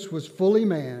Jesus was fully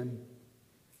man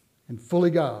and fully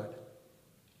God,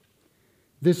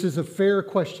 this is a fair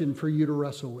question for you to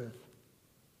wrestle with.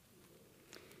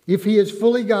 If he is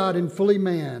fully God and fully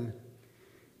man,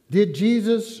 did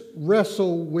Jesus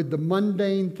wrestle with the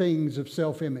mundane things of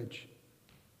self-image?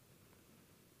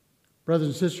 Brothers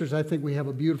and sisters, I think we have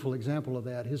a beautiful example of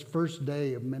that. His first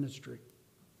day of ministry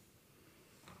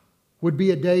would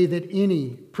be a day that any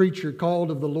preacher called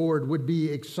of the Lord would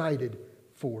be excited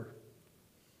for.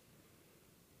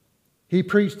 He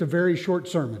preached a very short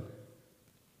sermon.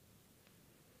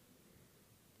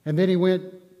 And then he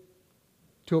went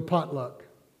to a potluck.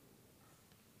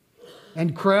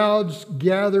 And crowds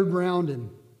gathered round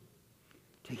him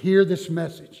to hear this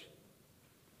message.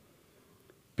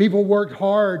 People worked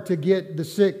hard to get the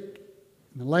sick,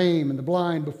 and the lame, and the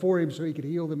blind before him so he could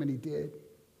heal them, and he did.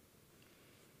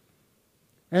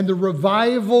 And the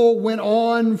revival went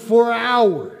on for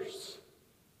hours.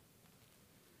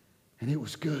 And it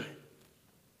was good.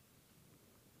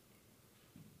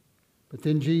 But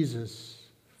then Jesus,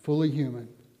 fully human,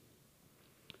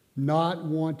 not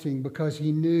wanting, because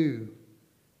he knew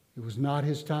it was not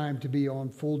his time to be on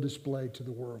full display to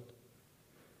the world,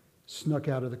 snuck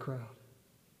out of the crowd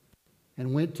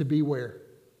and went to be where?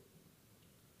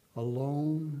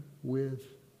 Alone with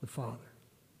the Father.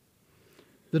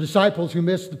 The disciples who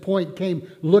missed the point came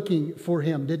looking for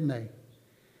him, didn't they?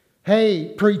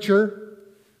 Hey, preacher,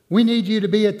 we need you to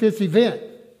be at this event.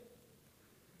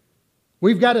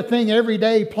 We've got a thing every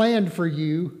day planned for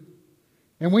you,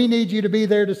 and we need you to be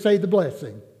there to say the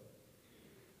blessing.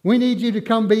 We need you to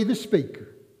come be the speaker.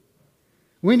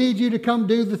 We need you to come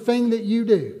do the thing that you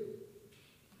do.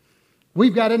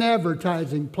 We've got an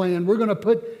advertising plan. We're going to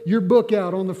put your book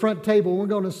out on the front table. We're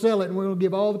going to sell it, and we're going to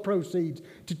give all the proceeds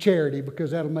to charity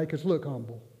because that'll make us look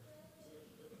humble.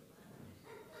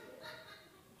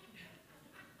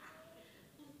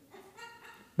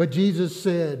 But Jesus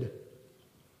said,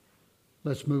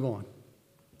 let's move on.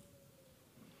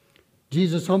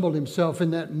 Jesus humbled himself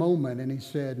in that moment, and he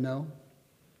said, no,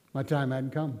 my time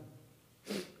hadn't come.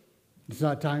 It's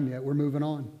not time yet. We're moving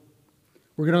on.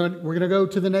 We're going to go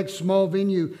to the next small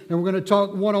venue, and we're going to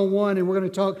talk one-on-one, and we're going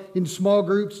to talk in small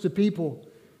groups to people.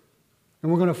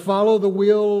 And we're going to follow the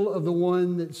will of the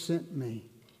one that sent me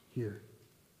here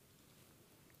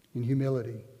in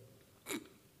humility.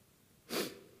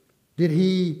 Did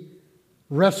he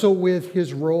wrestle with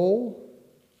his role?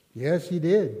 Yes, he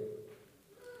did.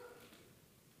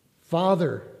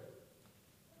 Father,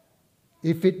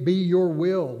 if it be your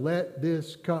will, let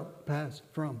this cup pass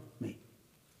from me.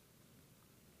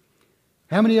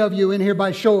 How many of you in here,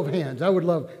 by show of hands, I would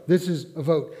love, this is a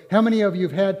vote. How many of you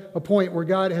have had a point where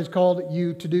God has called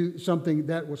you to do something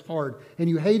that was hard and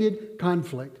you hated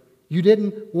conflict? You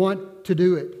didn't want to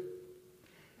do it.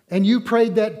 And you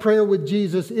prayed that prayer with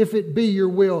Jesus, if it be your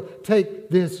will, take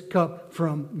this cup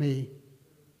from me.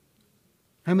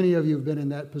 How many of you have been in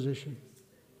that position?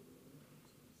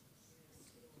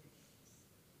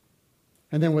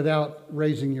 And then without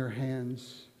raising your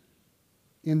hands,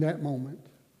 in that moment,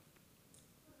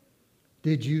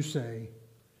 did you say,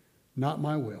 not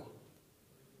my will,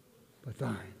 but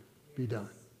thine be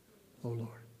done, O Lord?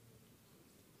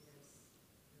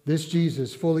 This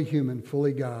Jesus, fully human,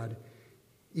 fully God,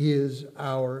 is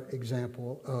our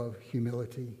example of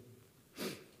humility.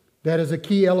 That is a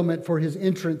key element for his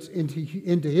entrance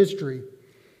into history.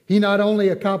 He not only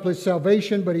accomplished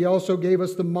salvation, but he also gave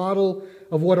us the model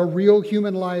of what a real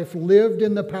human life lived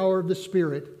in the power of the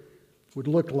Spirit would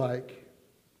look like.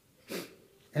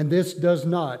 And this does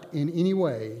not in any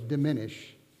way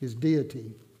diminish his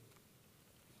deity.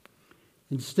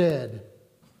 Instead,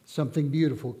 something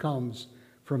beautiful comes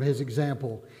from his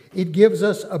example. It gives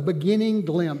us a beginning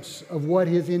glimpse of what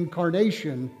his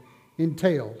incarnation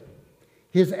entailed.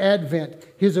 His advent,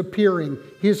 his appearing,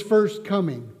 his first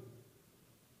coming.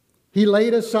 He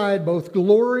laid aside both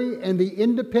glory and the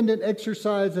independent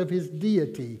exercise of his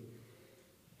deity.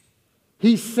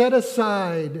 He set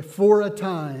aside for a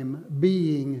time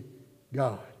being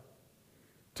God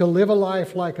to live a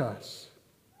life like us.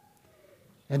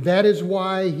 And that is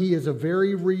why He is a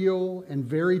very real and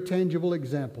very tangible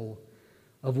example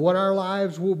of what our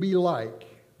lives will be like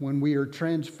when we are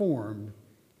transformed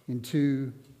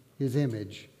into His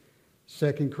image.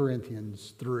 2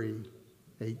 Corinthians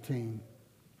 3:18.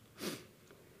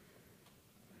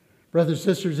 Brothers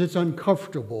and sisters, it's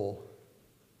uncomfortable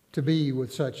to be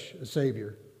with such a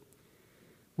Savior.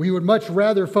 We would much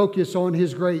rather focus on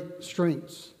His great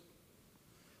strengths.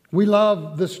 We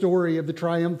love the story of the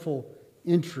triumphal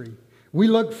entry. We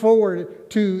look forward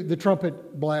to the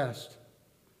trumpet blast.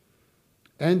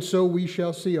 And so we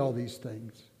shall see all these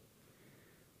things.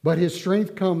 But His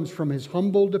strength comes from His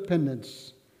humble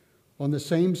dependence on the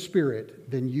same Spirit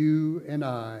that you and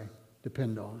I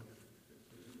depend on.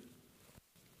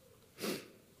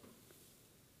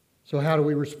 So how do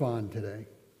we respond today?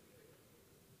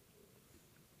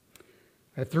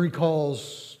 I have 3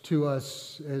 calls to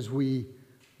us as we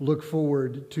look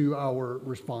forward to our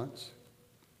response.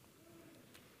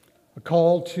 A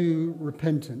call to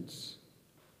repentance.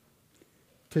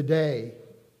 Today,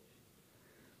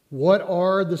 what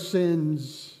are the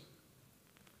sins?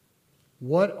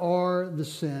 What are the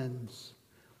sins?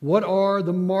 What are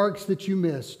the marks that you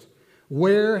missed?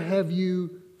 Where have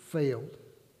you failed?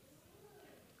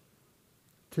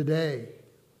 Today,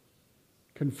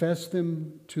 confess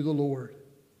them to the Lord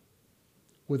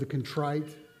with a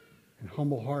contrite and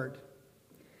humble heart.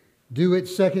 Do it,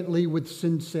 secondly, with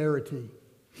sincerity.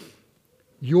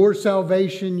 Your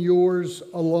salvation, yours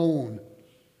alone,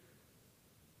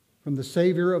 from the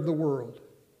Savior of the world.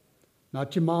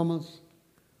 Not your mamas,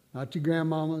 not your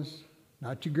grandmamas,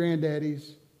 not your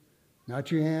granddaddies,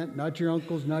 not your aunt, not your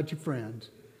uncles, not your friends.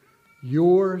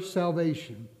 Your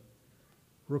salvation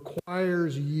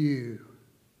requires you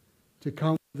to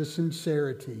come with the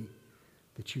sincerity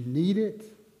that you need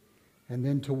it, and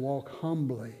then to walk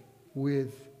humbly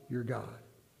with your God.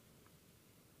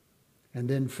 And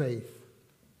then faith,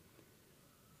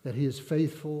 that He is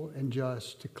faithful and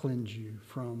just to cleanse you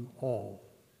from all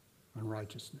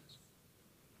unrighteousness.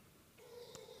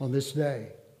 On this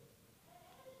day,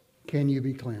 can you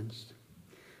be cleansed?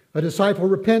 A disciple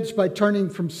repents by turning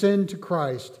from sin to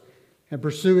Christ and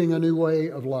pursuing a new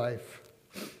way of life.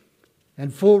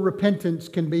 And full repentance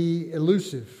can be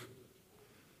elusive.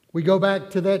 We go back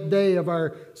to that day of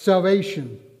our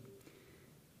salvation.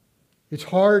 It's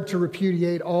hard to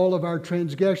repudiate all of our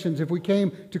transgressions. If we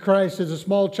came to Christ as a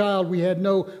small child, we had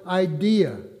no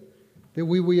idea that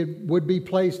we would be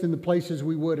placed in the places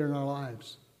we would in our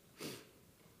lives.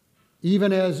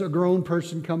 Even as a grown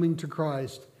person coming to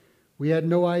Christ, we had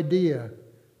no idea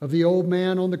of the old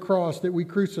man on the cross that we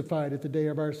crucified at the day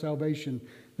of our salvation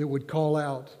that would call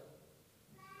out,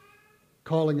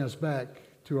 calling us back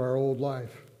to our old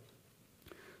life.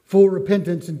 Full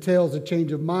repentance entails a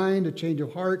change of mind, a change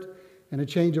of heart, and a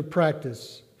change of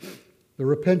practice. The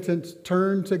repentance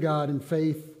turned to God in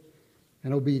faith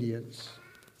and obedience.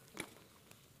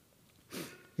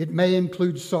 It may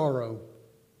include sorrow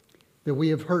that we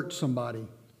have hurt somebody.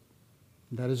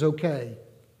 That is okay.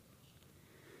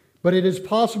 But it is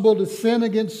possible to sin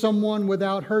against someone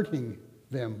without hurting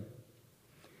them.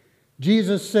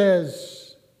 Jesus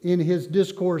says in His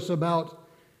discourse about,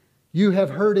 "You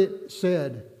have heard it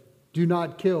said, 'Do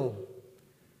not kill.'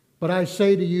 But I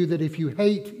say to you that if you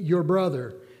hate your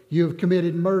brother, you have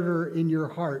committed murder in your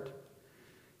heart.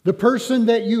 The person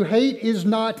that you hate is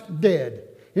not dead.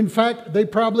 In fact, they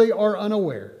probably are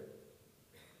unaware.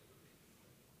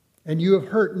 And you have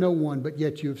hurt no one, but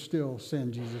yet you have still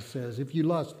sinned," Jesus says. If you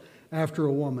lust after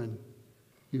a woman,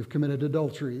 you have committed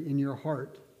adultery in your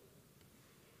heart.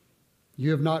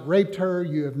 You have not raped her.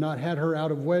 You have not had her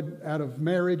out of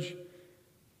marriage.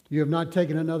 You have not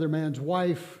taken another man's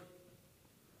wife.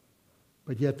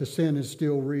 But yet the sin is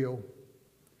still real.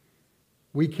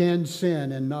 We can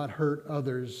sin and not hurt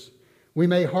others. We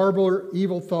may harbor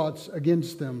evil thoughts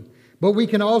against them, but we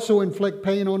can also inflict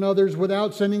pain on others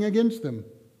without sinning against them.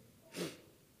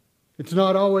 It's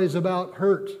not always about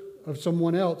hurt of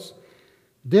someone else.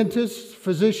 Dentists,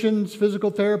 physicians,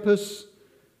 physical therapists,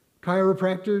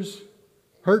 chiropractors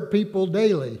hurt people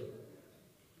daily.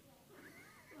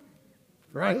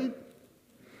 Right?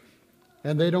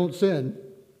 And they don't sin.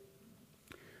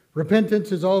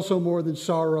 Repentance is also more than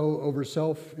sorrow over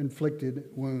self-inflicted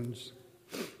wounds.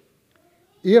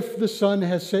 If the Son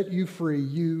has set you free,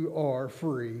 you are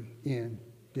free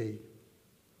indeed.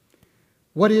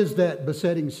 What is that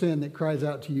besetting sin that cries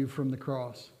out to you from the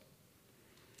cross?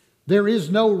 There is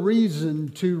no reason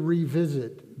to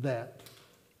revisit that.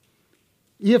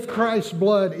 If Christ's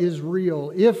blood is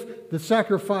real, if the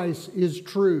sacrifice is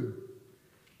true,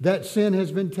 that sin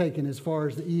has been taken as far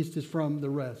as the east is from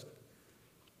the west.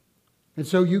 And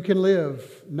so you can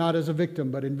live not as a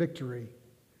victim, but in victory.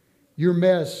 Your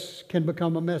mess can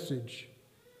become a message.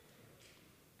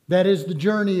 That is the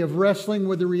journey of wrestling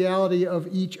with the reality of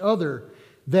each other.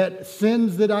 That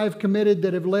sins that I've committed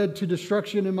that have led to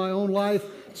destruction in my own life,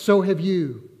 so have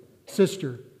you,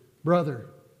 sister, brother.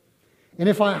 And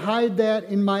if I hide that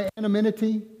in my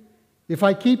anonymity, if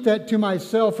I keep that to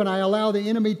myself and I allow the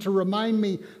enemy to remind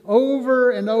me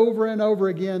over and over and over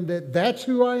again that that's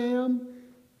who I am,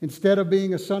 instead of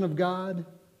being a son of God,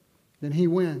 then he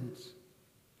wins.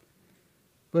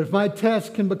 But if my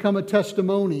test can become a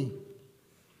testimony,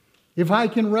 if I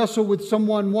can wrestle with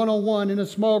someone one-on-one in a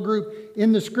small group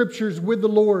in the Scriptures with the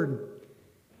Lord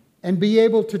and be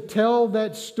able to tell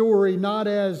that story not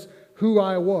as who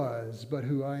I was, but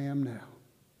who I am now,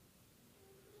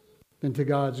 then to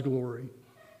God's glory.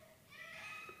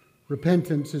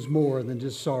 Repentance is more than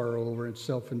just sorrow over its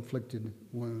self-inflicted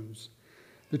wounds.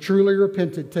 The truly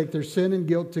repentant take their sin and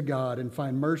guilt to God and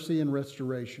find mercy and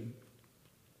restoration.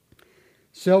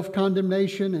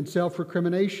 Self-condemnation and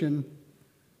self-recrimination,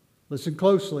 listen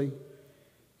closely,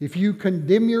 if you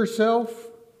condemn yourself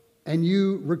and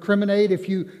you recriminate, if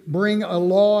you bring a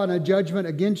law and a judgment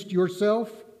against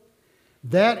yourself,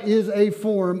 that is a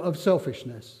form of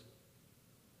selfishness.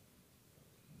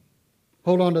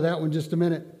 Hold on to that one just a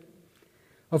minute.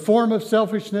 A form of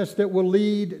selfishness that will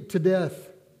lead to death.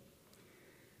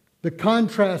 The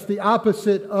contrast, the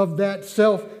opposite of that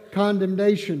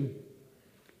self-condemnation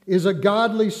is a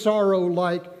godly sorrow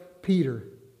like Peter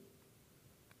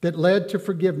that led to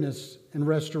forgiveness and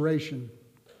restoration.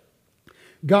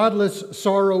 Godless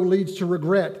sorrow leads to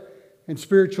regret and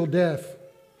spiritual death.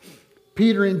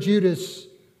 Peter and Judas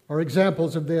are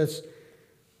examples of this.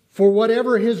 For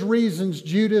whatever his reasons,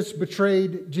 Judas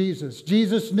betrayed Jesus.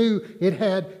 Jesus knew it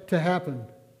had to happen.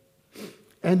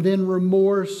 And then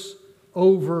remorse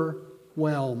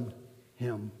overwhelmed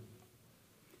him.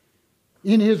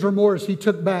 In his remorse, he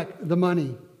took back the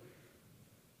money.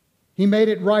 He made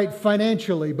it right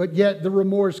financially, but yet the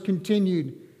remorse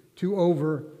continued to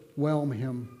overwhelm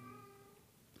him.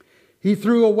 He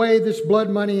threw away this blood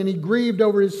money and he grieved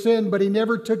over his sin, but he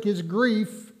never took his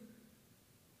grief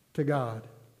to God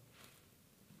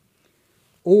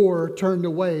or turned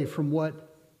away from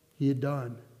what he had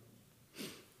done.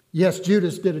 Yes,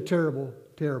 Judas did a terrible,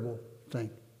 terrible thing.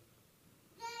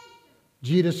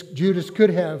 Judas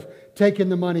could have taken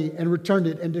the money and returned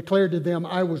it and declared to them,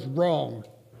 I was wrong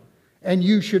and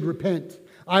you should repent.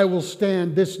 I will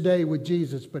stand this day with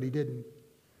Jesus, but he didn't.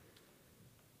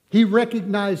 He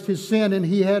recognized his sin and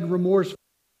he had remorse.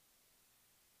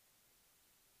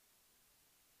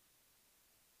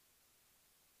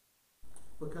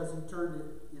 Because he turned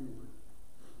it inward.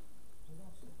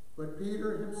 But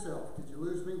Peter himself, did you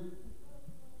lose me?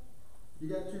 You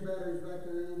got 2 batteries back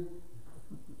there, Ian?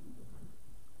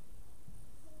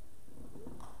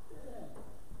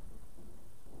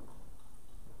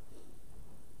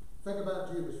 Think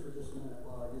about Judas for just a minute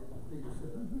while I get Peter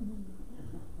set up.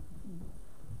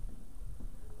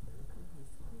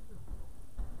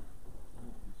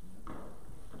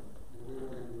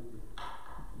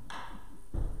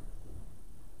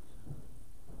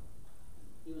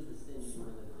 He was the stingy one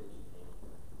of the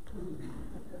vegetarian.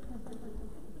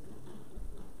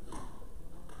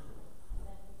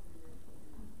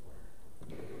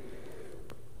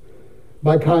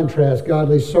 By contrast,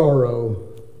 godly sorrow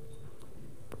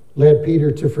led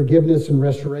Peter to forgiveness and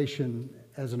restoration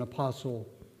as an apostle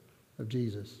of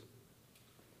Jesus.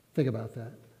 Think about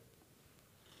that.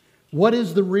 What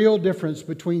is the real difference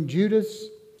between Judas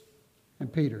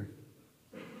and Peter?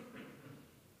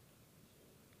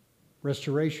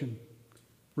 Restoration.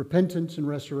 Repentance and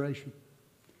restoration.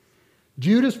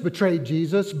 Judas betrayed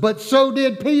Jesus, but so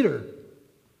did Peter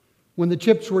when the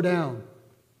chips were down.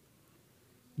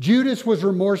 Judas was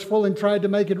remorseful and tried to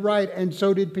make it right, and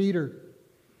so did Peter.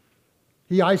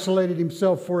 He isolated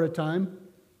himself for a time.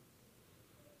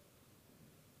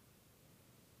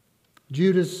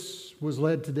 Judas was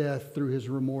led to death through his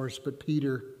remorse, but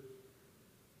Peter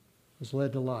was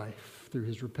led to life through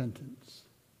his repentance.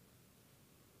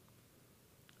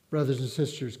 Brothers and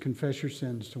sisters, confess your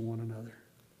sins to one another,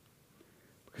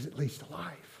 because it leads to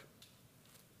life.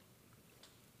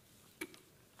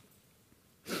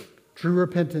 True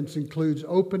repentance includes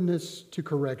openness to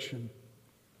correction.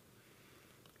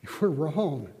 If we're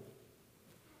wrong,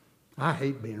 I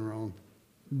hate being wrong,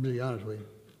 to be honest with you.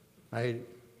 I hate it.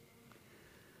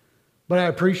 But I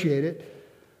appreciate it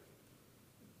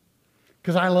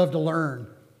because I love to learn.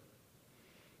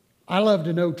 I love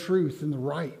to know truth and the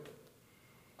right.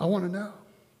 I want to know.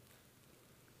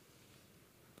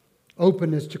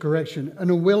 Openness to correction and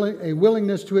a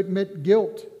willingness to admit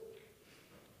guilt.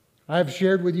 I've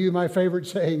shared with you my favorite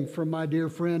saying from my dear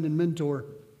friend and mentor.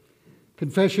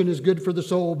 Confession is good for the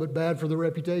soul, but bad for the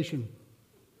reputation.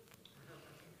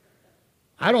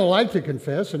 I don't like to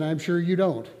confess, and I'm sure you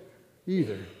don't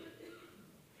either.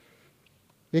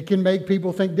 It can make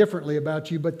people think differently about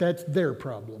you, but that's their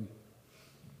problem.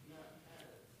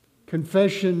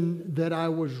 Confession that I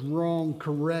was wrong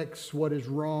corrects what is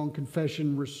wrong.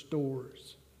 Confession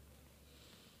restores.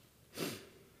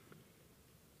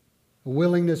 A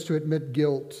willingness to admit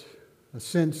guilt, a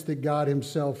sense that God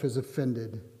Himself is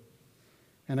offended,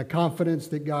 and a confidence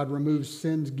that God removes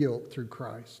sin's guilt through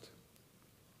Christ.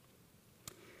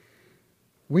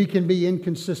 We can be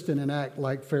inconsistent and act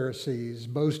like Pharisees,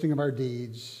 boasting of our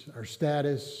deeds, our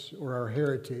status, or our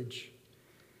heritage.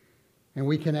 And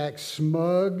we can act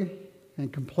smug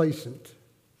and complacent.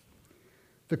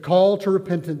 The call to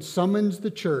repentance summons the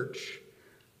church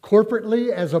corporately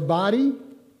as a body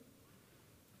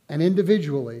and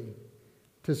individually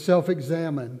to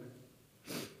self-examine.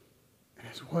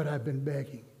 That's what I've been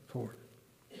begging for.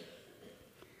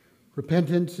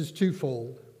 Repentance is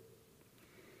twofold.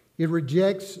 It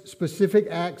rejects specific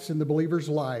acts in the believer's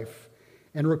life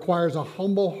and requires a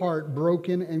humble heart,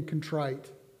 broken and contrite.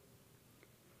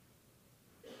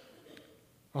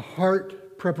 A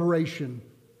heart preparation.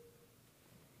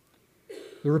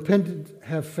 The repentant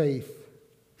have faith.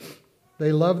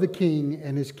 They love the King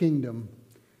and His kingdom,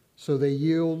 so they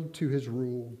yield to His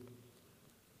rule.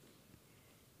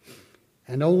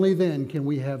 And only then can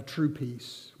we have true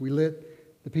peace. We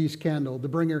lit the peace candle, the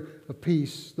bringer of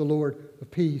peace, the Lord of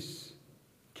peace,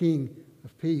 King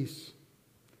of peace.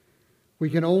 We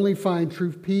can only find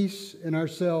true peace in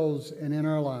ourselves and in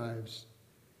our lives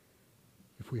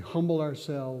if we humble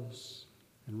ourselves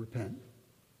and repent.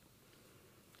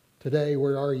 Today,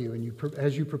 where are you? And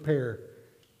as you prepare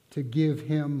to give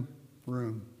Him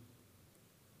room.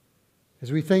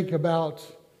 As we think about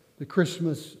the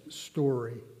Christmas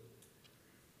story,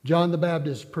 John the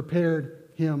Baptist prepared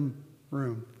Him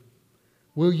room.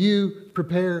 Will you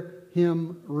prepare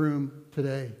Him room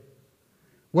today?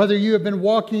 Whether you have been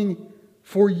walking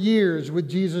for years with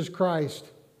Jesus Christ,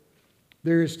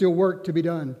 there is still work to be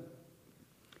done.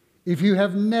 If you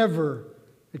have never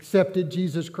accepted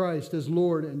Jesus Christ as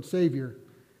Lord and Savior,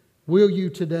 will you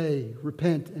today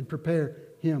repent and prepare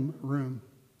Him room?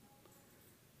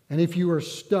 And if you are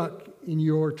stuck in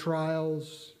your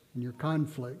trials and your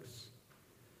conflicts,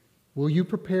 will you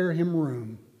prepare Him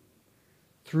room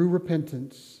through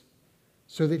repentance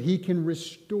so that He can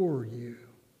restore you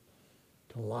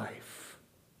to life?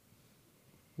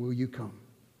 Will you come?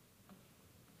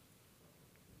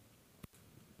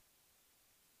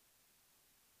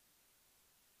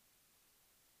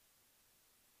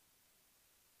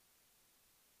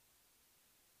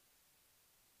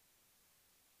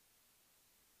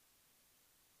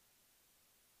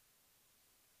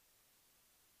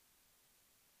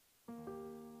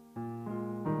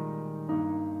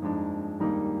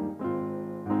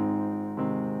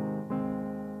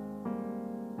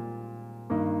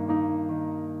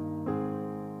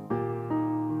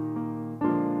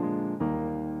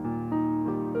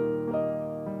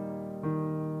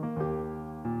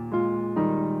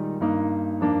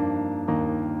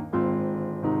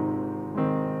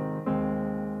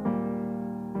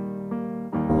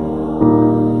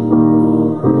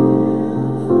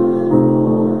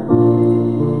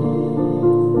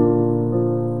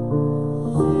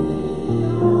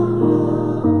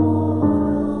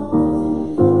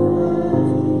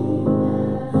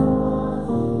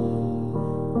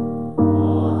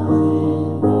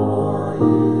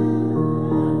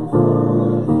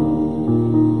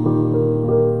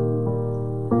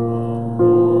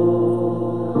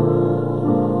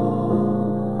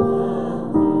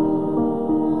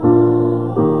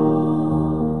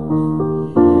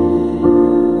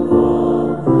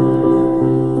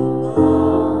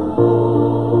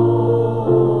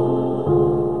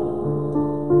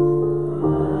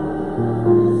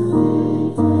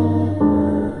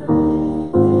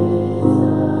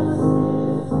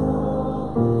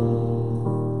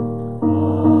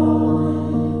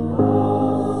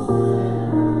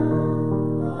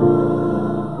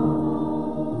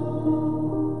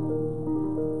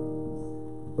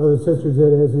 Brothers and sisters,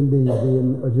 it has indeed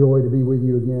been a joy to be with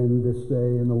you again this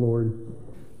day in the Lord.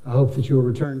 I hope that you will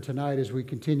return tonight as we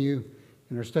continue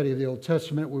in our study of the Old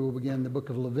Testament. We will begin the book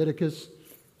of Leviticus,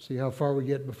 see how far we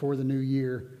get before the new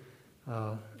year.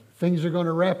 Things are going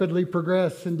to rapidly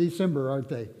progress in December, aren't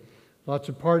they? Lots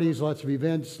of parties, lots of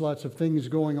events, lots of things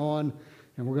going on,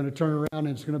 and we're going to turn around and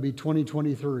it's going to be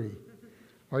 2023.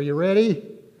 Are you ready?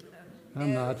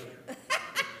 I'm not.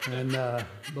 And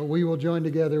but we will join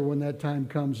together when that time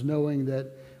comes, knowing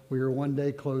that we are one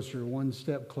day closer, one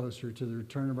step closer to the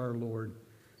return of our Lord,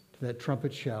 to that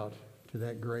trumpet shout, to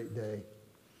that great day.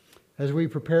 As we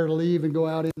prepare to leave and go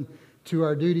out into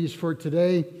our duties for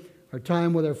today, our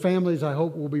time with our families, I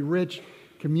hope, will be rich.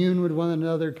 Commune with one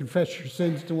another, confess your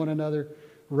sins to one another,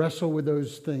 wrestle with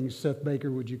those things. Seth Baker,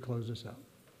 would you close us out?